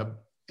on the web,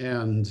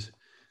 and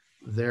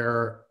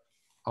there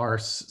are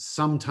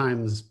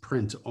sometimes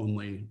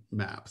print-only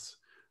maps.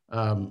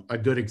 A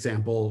good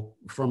example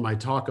from my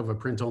talk of a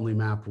print-only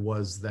map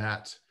was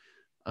that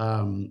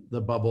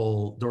the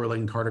bubble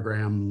Dorling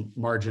cartogram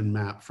margin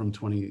map from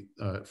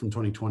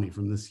 2020,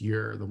 from this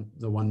year,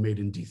 the one made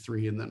in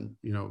D3 and then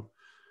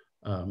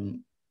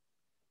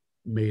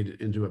made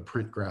into a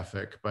print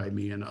graphic by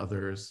me and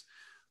others.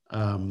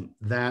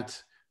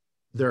 That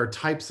there are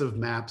types of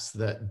maps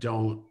that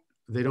don't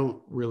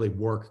really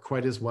work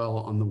quite as well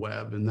on the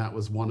web, and that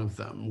was one of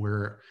them,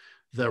 where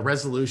the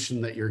resolution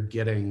that you're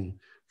getting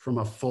from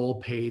a full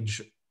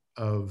page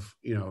of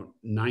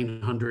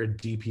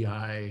 900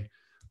 DPI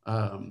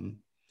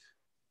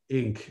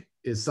ink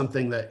is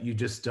something that you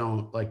just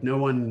don't like. No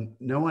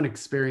one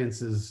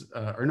experiences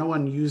or no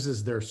one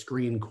uses their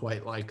screen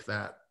quite like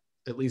that,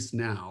 at least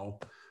now.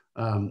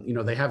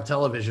 They have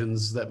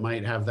televisions that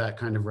might have that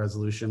kind of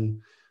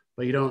resolution,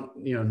 but you don't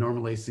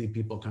normally see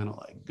people kind of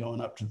like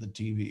going up to the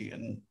TV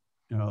and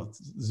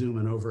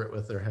zooming over it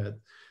with their head.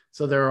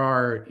 So there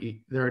are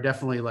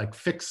definitely like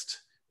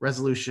fixed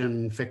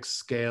resolution, fixed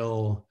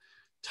scale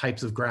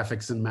types of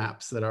graphics and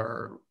maps that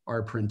are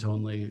print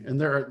only, and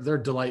they're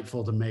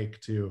delightful to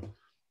make too.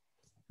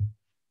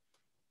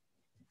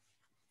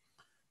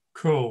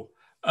 Cool.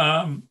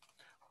 I'm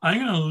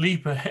going to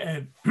leap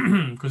ahead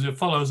because it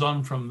follows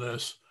on from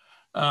this.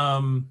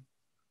 Anne,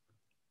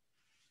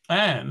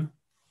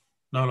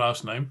 no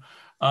last name,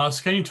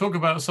 asks, can you talk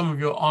about some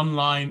of your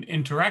online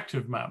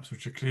interactive maps,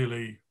 which are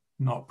clearly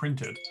not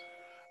printed?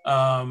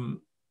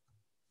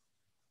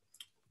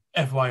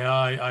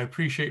 FYI, I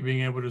appreciate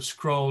being able to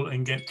scroll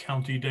and get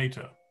county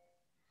data.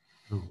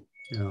 Oh,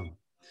 yeah.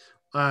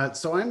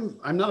 So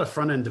I'm not a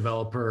front-end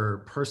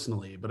developer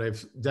personally, but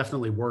I've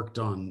definitely worked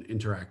on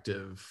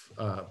interactive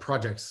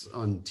projects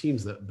on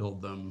teams that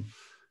build them.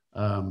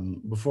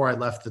 Before I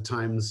left the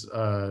Times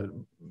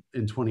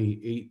in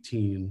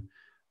 2018,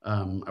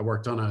 I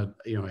worked on a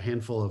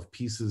handful of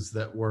pieces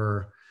that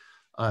were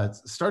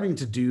starting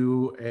to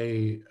do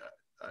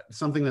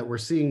something that we're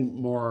seeing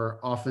more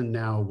often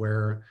now,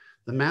 where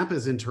the map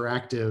is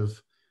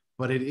interactive,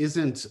 but it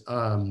isn't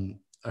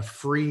a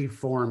free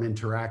form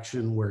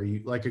interaction where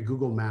you, like a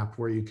Google map,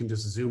 where you can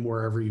just zoom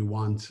wherever you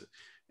want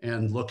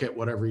and look at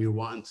whatever you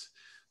want.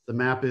 The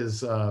map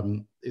is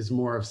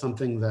more of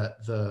something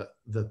that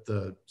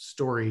the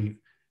story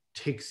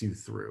takes you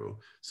through.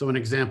 So an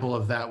example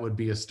of that would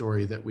be a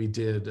story that we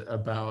did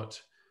about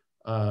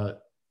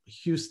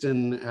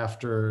Houston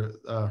after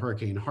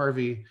Hurricane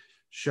Harvey,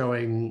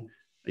 showing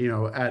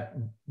at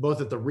both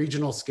at the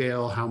regional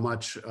scale how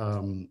much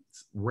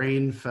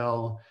rain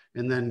fell,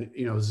 and then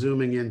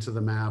zooming into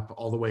the map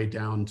all the way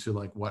down to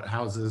like what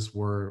houses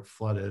were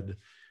flooded,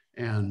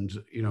 and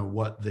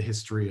what the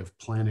history of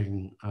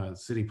planning,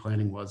 city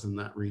planning was in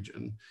that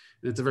region.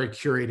 And it's a very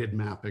curated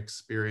map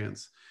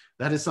experience.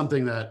 That is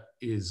something that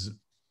is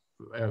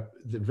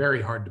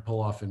very hard to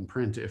pull off in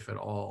print, if at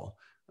all.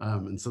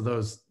 And so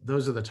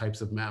those are the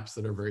types of maps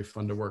that are very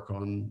fun to work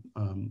on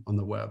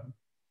the web.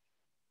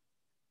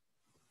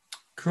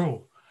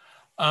 Cool.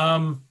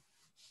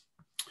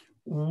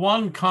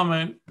 One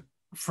comment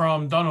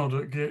from Donald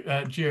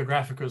at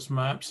Geographicus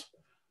Maps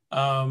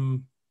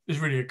is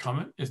really a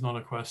comment, it's not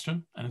a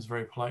question, and it's a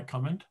very polite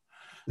comment,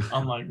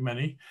 unlike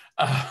many.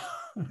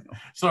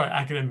 Sorry,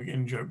 academic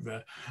in-joke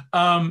there.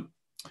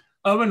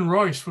 Owen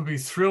Royce would be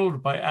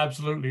thrilled by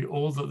absolutely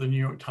all that the New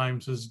York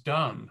Times has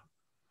done.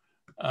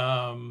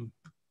 I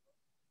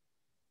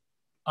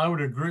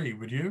would agree,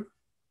 would you?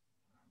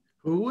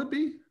 Who would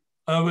be?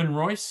 Owen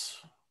Royce.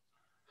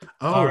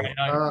 Oh,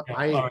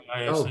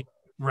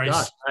 Race.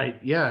 Gosh,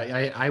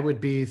 I would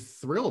be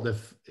thrilled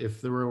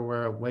if there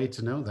were a way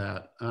to know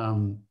that.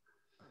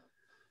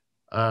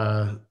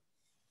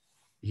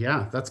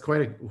 Yeah, that's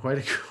quite a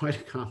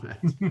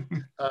comment.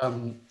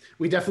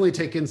 We definitely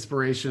take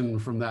inspiration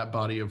from that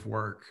body of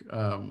work,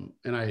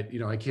 and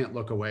I can't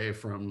look away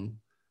from.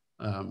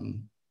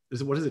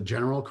 What is it?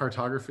 General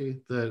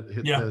Cartography.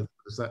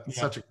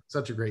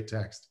 Such a great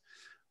text.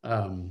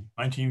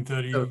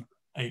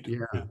 1938.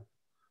 Yeah.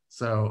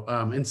 So,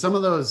 and some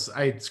of those,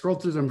 I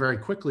scrolled through them very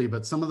quickly,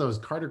 but some of those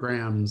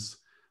cartograms,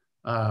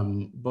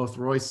 both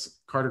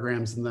Royce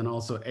cartograms and then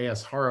also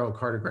A.S. Haro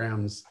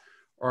cartograms,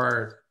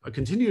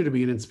 continue to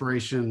be an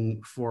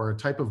inspiration for a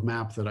type of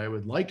map that I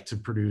would like to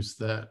produce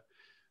that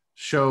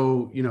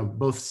show,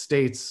 both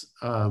states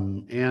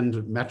and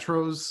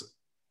metros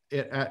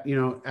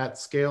at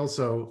scale.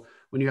 So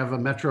when you have a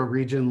metro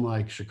region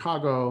like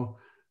Chicago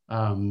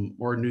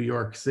or New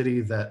York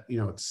City that,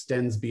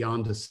 extends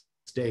beyond a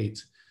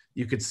state,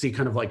 you could see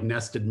kind of like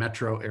nested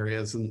metro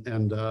areas,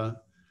 and I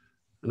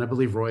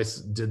believe Royce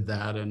did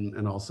that,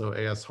 and also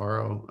A.S.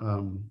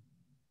 Haro.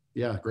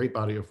 Yeah, great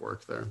body of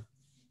work there.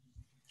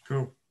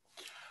 Cool.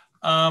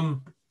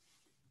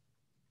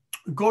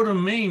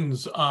 Gordon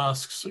Means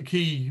asks a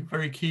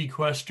very key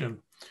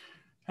question.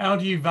 How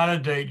do you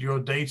validate your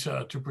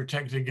data to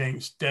protect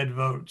against dead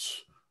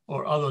votes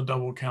or other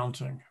double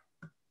counting?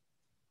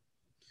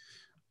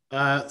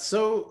 That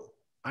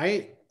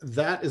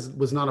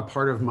was not a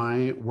part of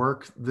my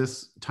work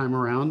this time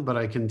around, but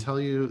I can tell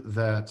you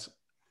that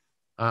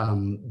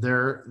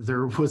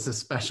there was a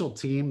special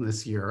team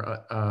this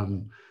year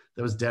that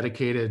was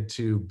dedicated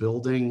to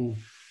building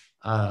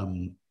a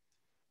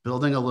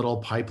little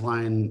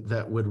pipeline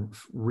that would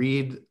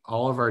read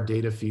all of our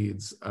data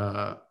feeds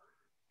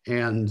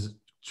and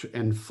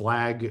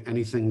flag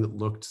anything that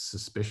looked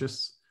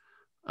suspicious.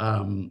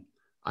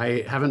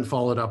 I haven't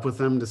followed up with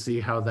them to see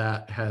how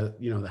that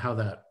how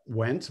that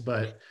went,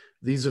 but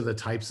these are the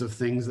types of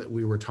things that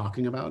we were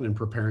talking about and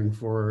preparing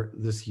for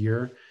this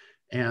year.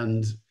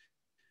 And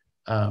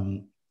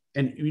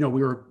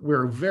we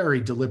were very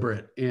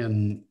deliberate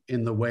in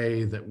the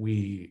way that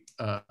we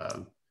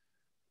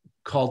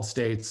called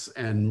states,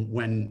 and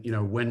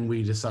when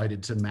we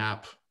decided to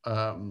map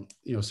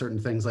certain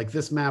things, like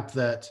this map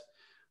that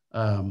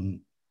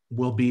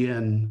will be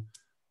in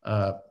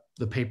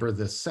the paper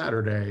this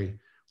Saturday.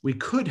 We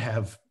could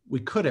have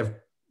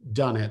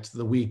done it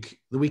the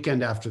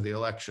weekend after the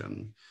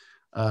election,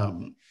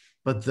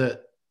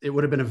 but it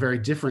would have been a very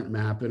different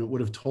map, and it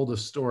would have told a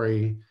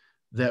story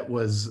that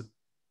was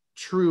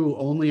true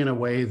only in a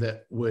way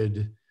that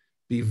would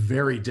be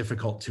very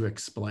difficult to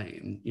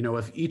explain.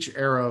 If each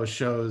arrow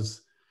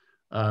shows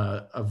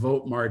a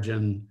vote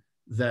margin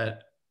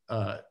that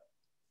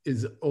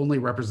is only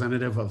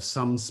representative of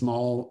some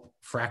small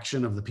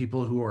fraction of the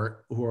people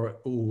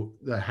who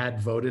had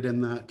voted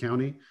in that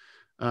county.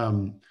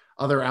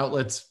 Other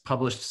outlets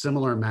published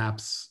similar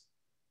maps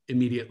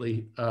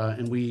immediately,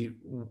 and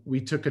we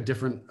took a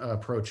different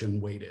approach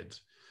and waited.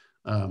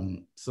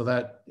 So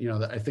that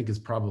I think is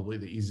probably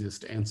the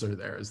easiest answer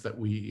there, is that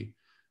we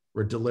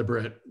were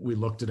deliberate. We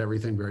looked at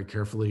everything very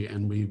carefully,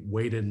 and we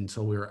waited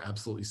until we were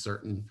absolutely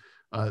certain.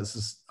 This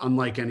is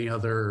unlike any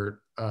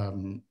other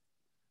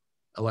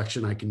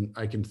election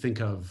I can think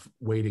of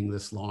waiting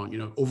this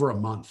long, over a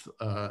month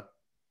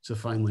to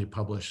finally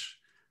publish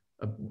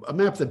a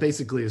map that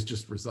basically is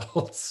just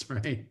results,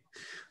 right?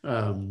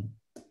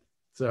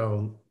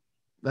 So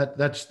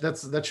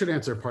that should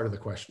answer part of the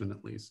question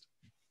at least.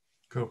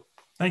 Cool,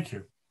 thank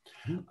you.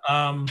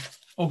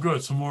 Oh,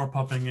 good, some more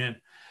popping in.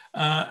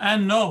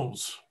 Ann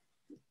Knowles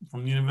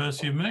from the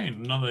University of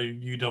Maine, another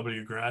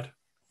UW grad.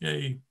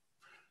 Yay,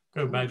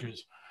 go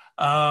Badgers.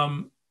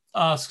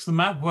 Asks, the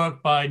map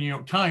work by New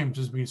York Times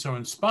has been so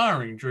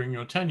inspiring during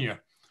your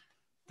tenure.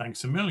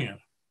 Thanks a million.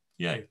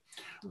 Yay.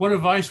 What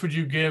advice would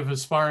you give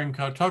aspiring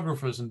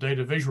cartographers and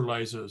data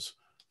visualizers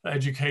for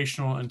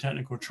educational and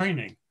technical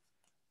training?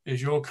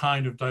 Is your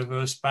kind of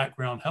diverse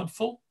background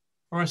helpful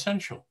or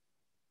essential?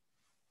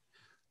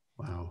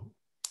 Wow.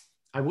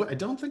 I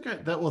don't think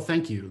well,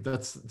 thank you.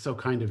 That's so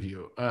kind of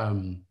you.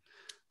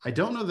 I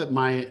don't know that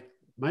my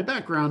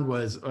background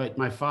was,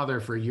 my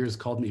father for years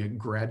called me a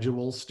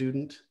gradual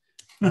student.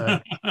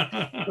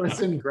 I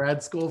was in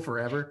grad school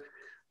forever.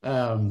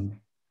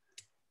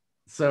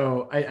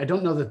 So I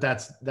don't know that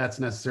that's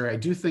necessary. I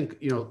do think,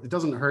 it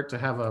doesn't hurt to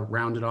have a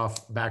rounded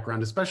off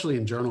background, especially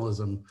in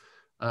journalism.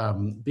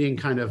 Being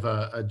kind of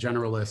a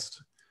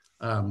generalist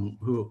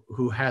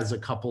who has a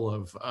couple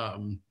of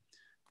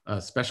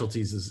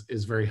specialties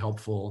is very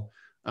helpful.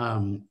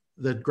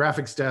 The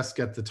graphics desk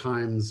at the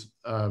Times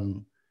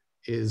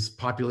is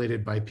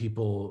populated by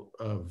people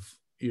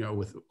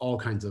with all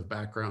kinds of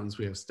backgrounds.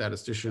 We have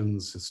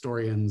statisticians,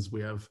 historians,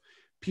 we have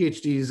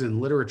PhDs in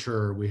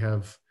literature, we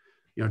have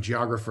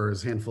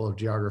geographers, handful of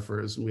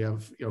geographers, and we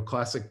have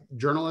classic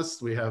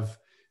journalists, we have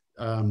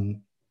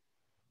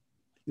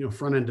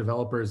front-end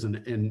developers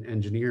and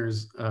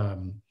engineers,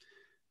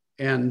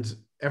 and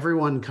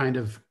everyone kind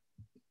of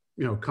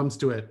comes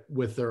to it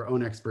with their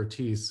own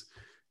expertise,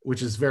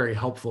 which is very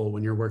helpful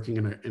when you're working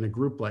in a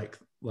group like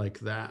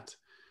that.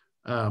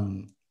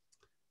 I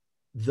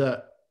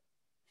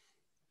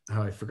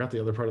forgot the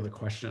other part of the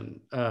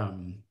question.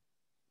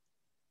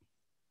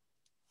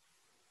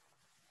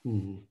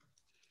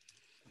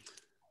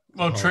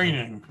 Well,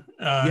 training.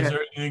 Yeah.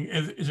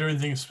 Is there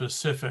anything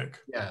specific?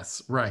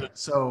 Yes, right.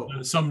 So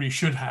that somebody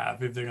should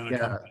have if they're going to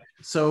come.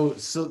 So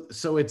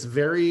it's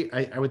very.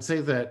 I would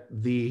say that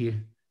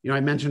I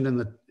mentioned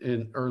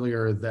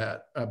earlier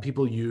that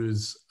people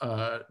use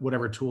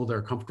whatever tool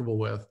they're comfortable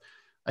with.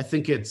 I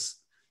think it's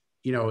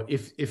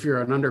if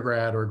you're an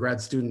undergrad or a grad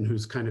student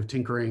who's kind of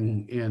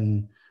tinkering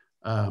in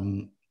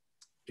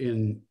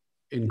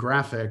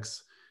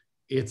graphics,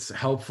 it's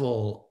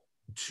helpful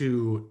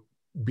to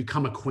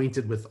become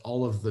acquainted with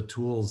all of the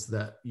tools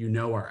that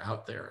are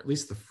out there, at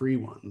least the free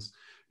ones.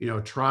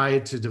 Try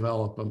to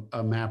develop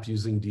a map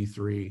using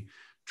D3.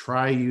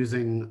 Try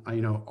using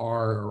R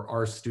or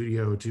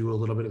RStudio to do a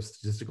little bit of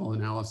statistical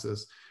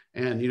analysis.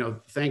 And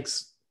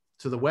thanks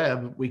to the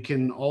web, we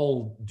can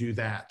all do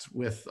that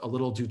with a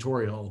little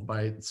tutorial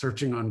by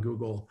searching on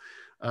Google.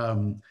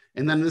 And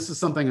then this is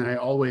something I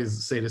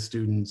always say to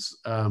students.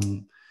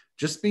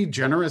 Just be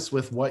generous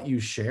with what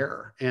you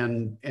share,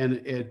 and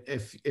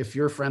if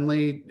you're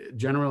friendly,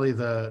 generally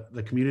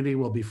the community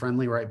will be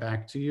friendly right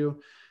back to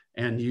you,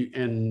 and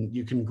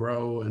you can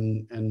grow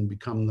and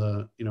become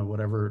the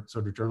whatever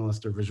sort of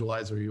journalist or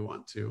visualizer you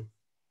want to.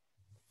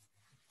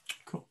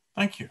 Cool,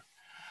 thank you.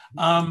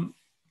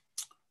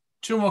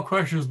 Two more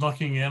questions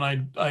knocking in.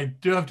 I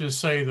do have to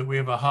say that we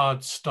have a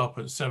hard stop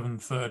at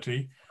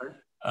 7:30,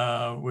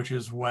 which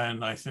is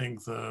when I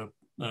think the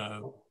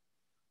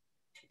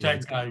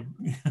tech guy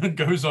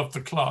goes off the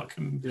clock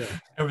and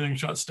everything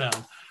shuts down.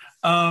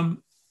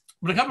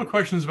 But a couple of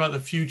questions about the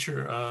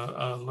future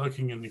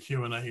lurking in the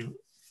Q&A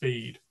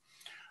feed.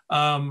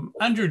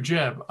 Andrew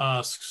Jebb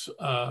asks,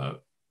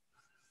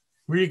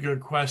 really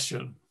good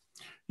question.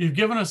 You've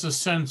given us a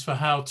sense for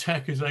how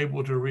tech is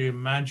able to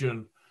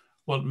reimagine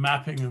what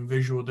mapping and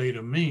visual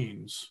data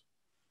means.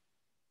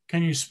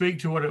 Can you speak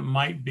to what it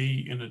might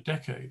be in a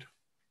decade?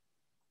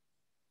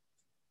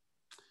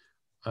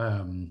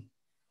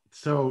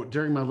 So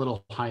during my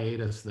little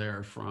hiatus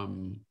there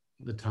from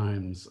the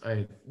Times,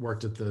 I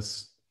worked at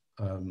this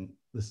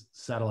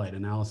satellite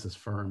analysis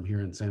firm here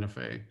in Santa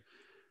Fe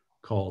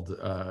called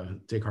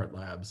Descartes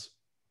Labs.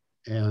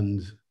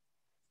 And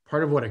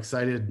part of what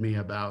excited me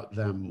about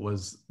them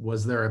was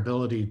their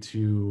ability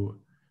to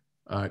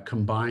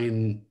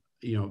combine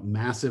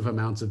massive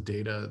amounts of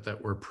data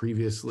that were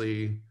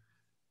previously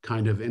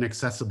kind of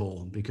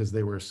inaccessible because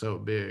they were so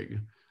big,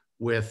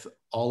 with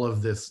all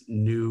of this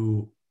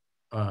new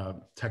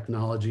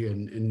technology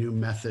and new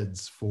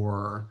methods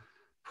for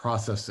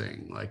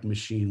processing, like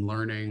machine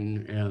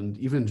learning, and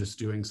even just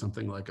doing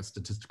something like a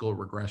statistical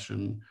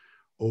regression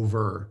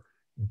over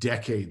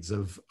decades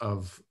of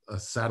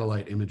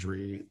satellite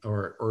imagery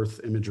or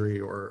Earth imagery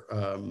or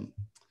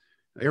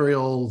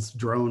aerials,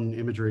 drone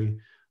imagery.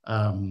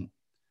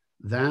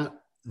 That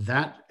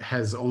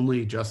has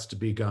only just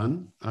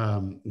begun.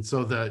 And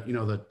so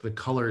the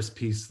colors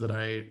piece that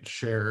I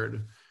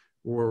shared,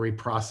 where we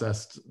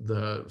processed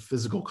the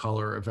physical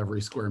color of every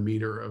square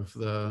meter of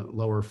the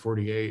lower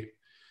 48,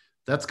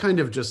 that's kind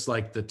of just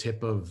like the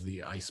tip of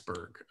the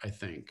iceberg, I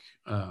think.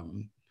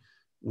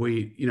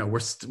 We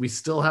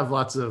still have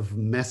lots of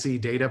messy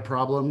data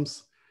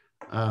problems,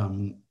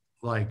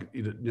 like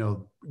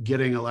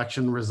getting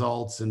election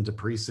results into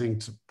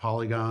precinct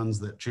polygons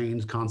that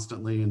change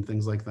constantly and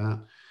things like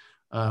that.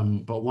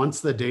 But once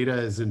the data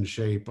is in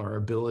shape, our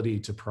ability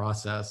to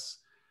process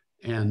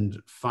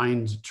and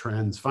find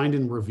trends, find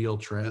and reveal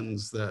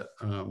trends that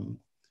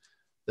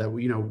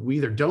we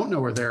either don't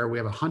know are there, we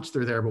have a hunch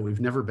they're there, but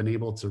we've never been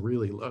able to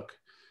really look.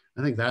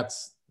 I think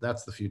that's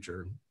the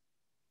future.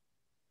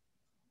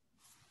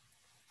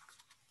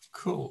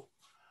 Cool.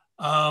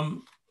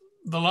 The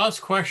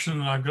last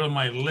question I've got on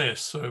my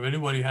list, so if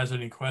anybody has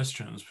any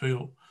questions,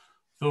 feel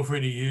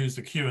free to use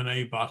the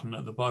Q&A button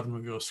at the bottom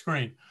of your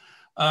screen.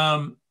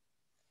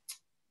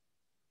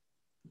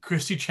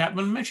 Christy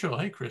Chapman-Mitchell.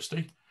 Hey,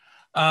 Christy.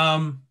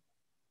 Have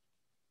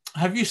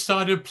you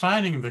started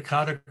planning the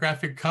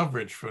cartographic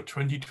coverage for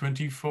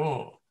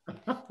 2024?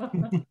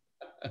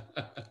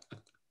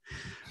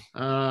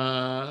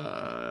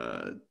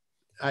 Not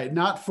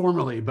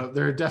formally, but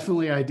there are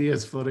definitely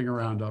ideas floating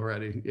around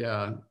already.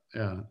 Yeah,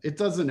 yeah. It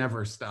doesn't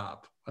ever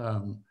stop. I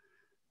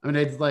mean,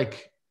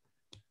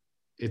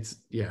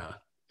 yeah,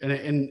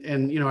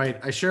 and you know,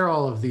 I share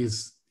all of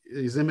these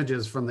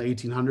images from the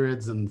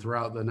 1800s and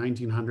throughout the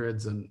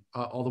 1900s and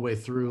all the way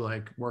through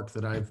like work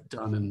that I've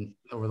done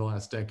over the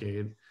last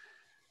decade,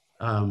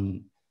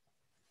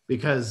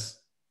 because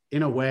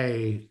in a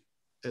way,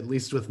 at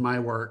least with my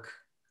work,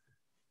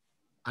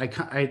 I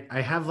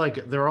have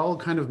like, they're all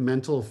kind of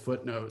mental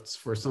footnotes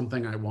for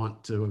something I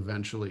want to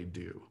eventually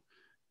do.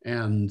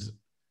 And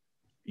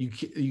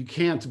you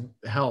can't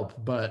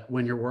help but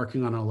when you're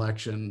working on an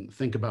election,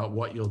 think about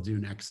what you'll do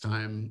next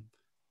time,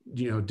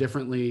 you know,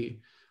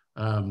 differently,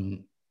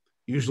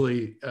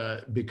 usually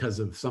because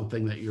of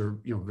something that you're,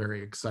 you know,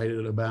 very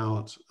excited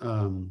about.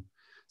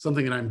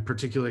 Something that I'm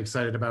particularly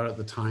excited about at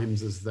the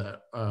Times is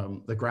that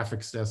the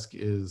graphics desk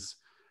is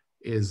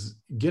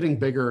getting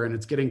bigger, and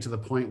it's getting to the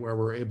point where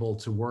we're able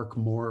to work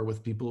more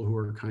with people who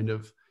are kind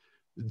of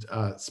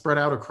spread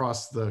out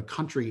across the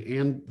country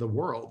and the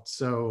world.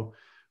 So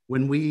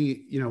when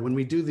we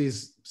do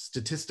these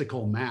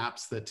statistical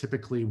maps that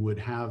typically would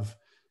have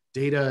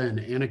data and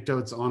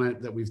anecdotes on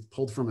it that we've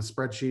pulled from a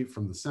spreadsheet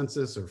from the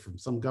census or from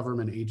some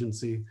government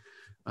agency,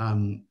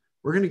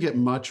 we're going to get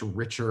much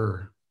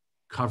richer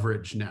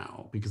coverage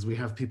now because we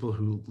have people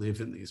who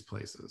live in these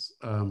places.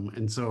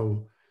 And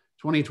so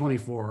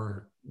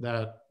 2024,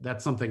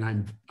 that's something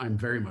I'm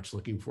very much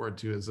looking forward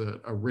to, is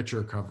a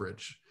richer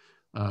coverage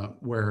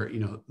where, you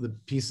know, the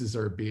pieces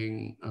are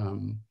being,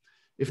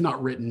 if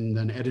not written,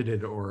 then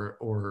edited or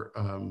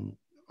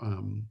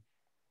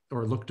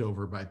looked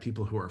over by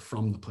people who are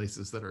from the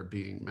places that are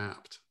being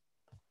mapped.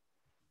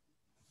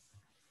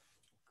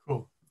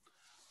 Cool.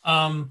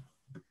 One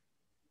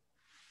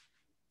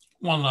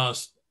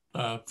last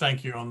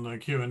thank you on the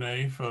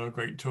Q&A for a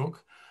great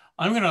talk.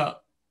 I'm going to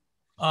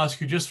ask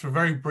you just for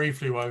very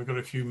briefly, while we've got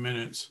a few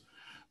minutes.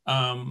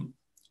 In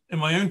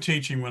my own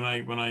teaching, when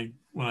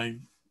I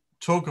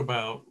talk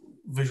about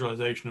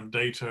visualization of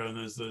data, and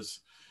there's this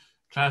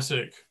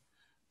classic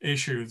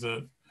issue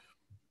that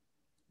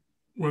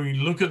when we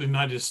look at the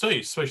United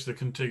States, especially the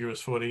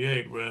contiguous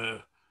 48,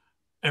 where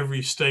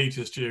every state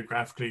is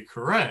geographically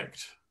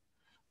correct,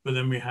 but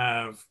then we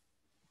have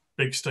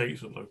big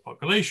states with low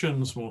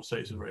populations, small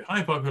states with very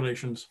high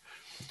populations.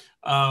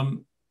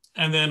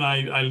 And then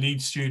I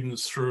lead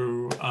students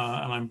through, and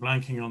I'm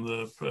blanking on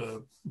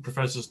the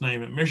professor's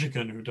name at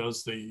Michigan who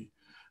does the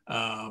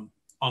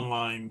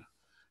online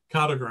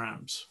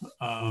cartograms,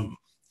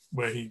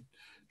 where he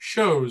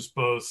shows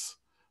both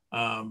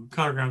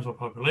cartograms by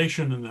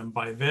population and then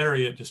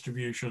bivariate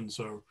distribution.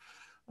 So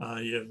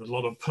you have a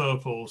lot of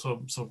purple,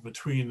 so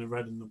between the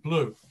red and the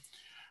blue.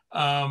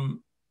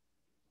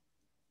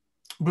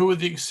 But with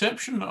the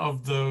exception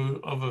of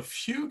a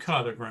few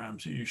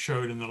cartograms that you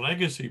showed in the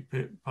legacy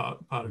part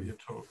of your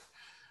talk,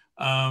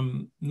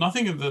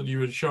 nothing that you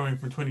were showing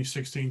from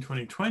 2016,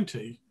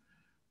 2020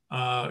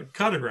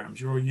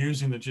 cartograms. You were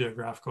using the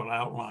geographical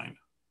outline.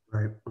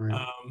 Right.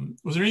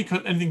 Was there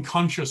anything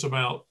conscious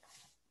about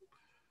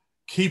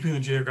keeping the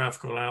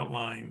geographical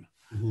outline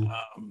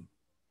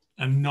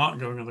and not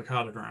going on the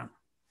cartogram?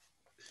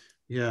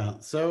 Yeah.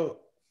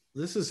 So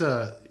this is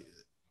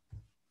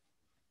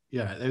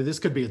this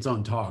could be its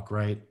own talk,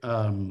 right?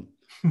 I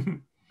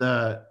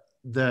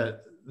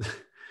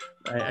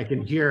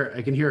can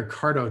hear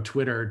Cardo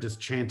Twitter just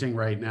chanting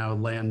right now,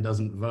 "Land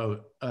doesn't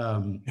vote."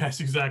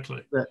 Yes,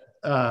 exactly.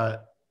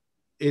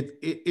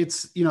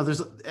 It's, you know,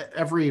 there's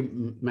every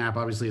map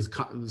obviously is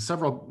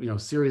several, you know,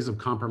 series of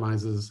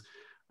compromises.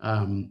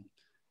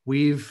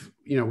 We've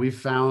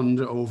found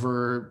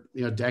over,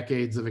 you know,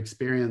 decades of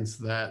experience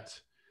that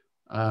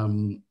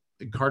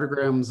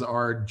cartograms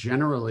are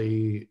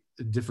generally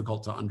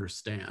difficult to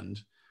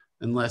understand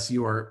unless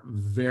you are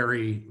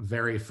very,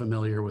 very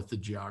familiar with the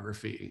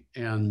geography.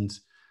 And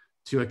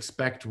to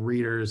expect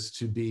readers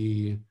to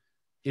be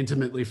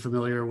intimately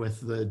familiar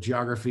with the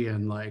geography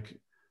and like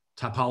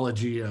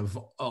topology of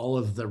all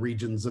of the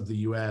regions of the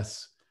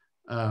US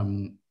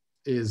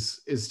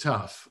is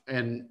tough.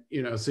 And,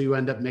 you know, so you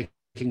end up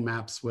making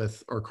maps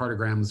with, or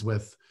cartograms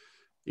with,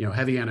 you know,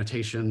 heavy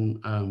annotation.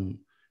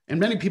 And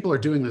many people are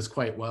doing this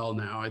quite well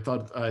now. I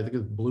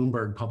think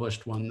Bloomberg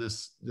published one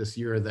this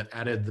year that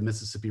added the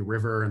Mississippi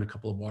River and a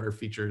couple of water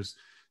features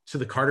to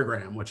the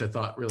cartogram, which I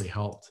thought really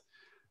helped.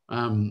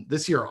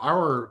 This year,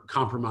 our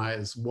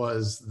compromise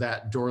was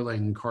that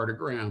Dorling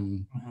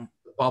cartogram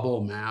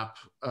bubble map,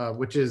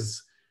 which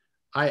is,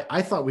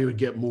 I thought we would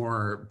get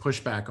more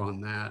pushback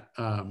on that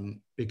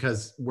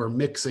because we're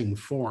mixing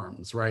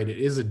forms, right? It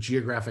is a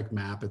geographic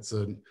map. It's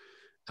an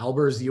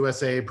Albers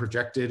USA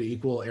projected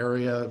equal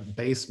area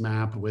base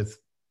map with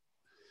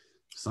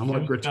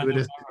somewhat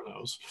gratuitous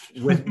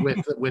with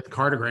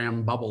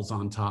cartogram bubbles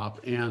on top.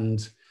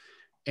 And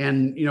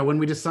you know, when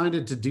we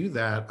decided to do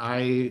that,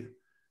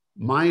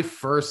 my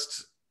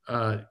first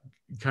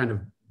kind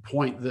of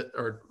point that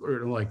or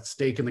like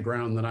stake in the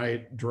ground that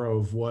I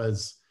drove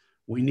was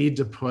we need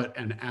to put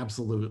an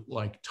absolute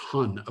like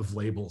ton of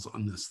labels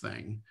on this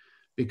thing,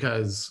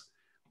 because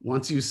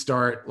once you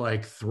start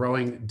like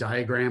throwing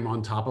diagram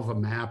on top of a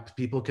map,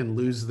 people can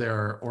lose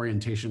their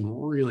orientation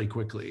really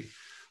quickly.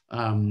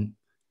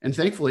 And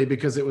thankfully,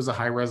 because it was a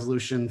high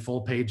resolution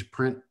full page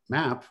print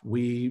map,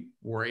 we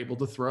were able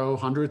to throw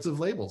hundreds of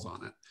labels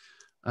on it.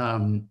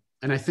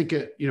 And I think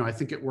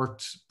it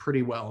worked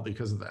pretty well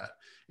because of that.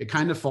 It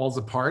kind of falls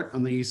apart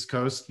on the East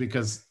Coast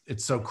because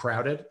it's so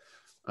crowded.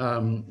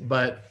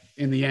 But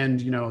in the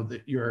end,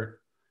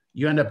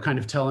 you end up kind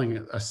of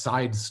telling a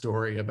side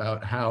story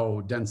about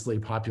how densely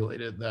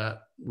populated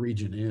that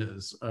region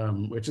is,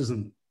 which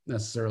isn't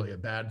necessarily a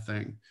bad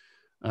thing.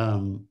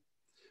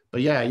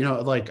 But yeah,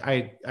 like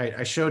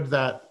I showed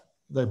that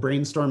the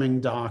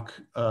brainstorming doc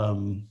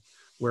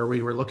where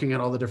we were looking at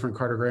all the different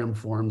cartogram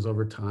forms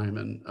over time.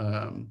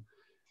 And,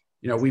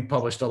 we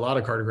published a lot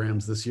of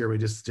cartograms this year. We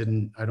just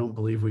I don't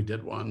believe we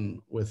did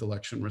one with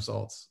election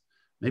results.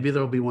 Maybe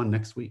there'll be one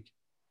next week.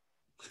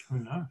 Who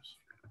knows?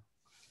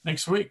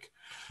 Next week.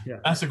 Yeah.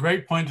 That's a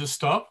great point to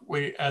stop.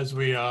 As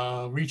we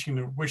are reaching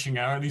the wishing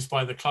hour, at least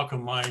by the clock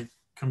on my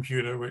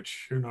computer,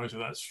 which who knows if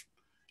that's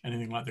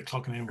anything like the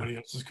clock on anybody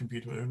else's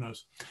computer, who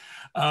knows.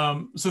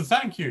 So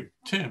thank you,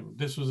 Tim.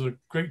 This was a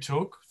great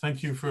talk.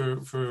 Thank you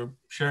for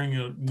sharing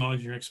your knowledge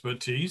and your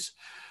expertise.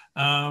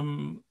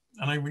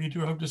 And I really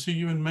do hope to see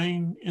you in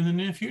Maine in the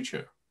near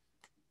future.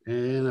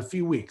 In a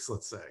few weeks,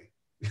 let's say.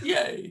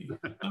 Yay,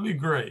 that'd be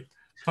great.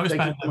 Thank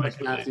you so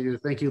much, Matthew.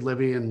 Thank you,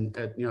 Libby, and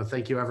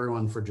thank you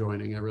everyone for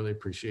joining. I really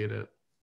appreciate it.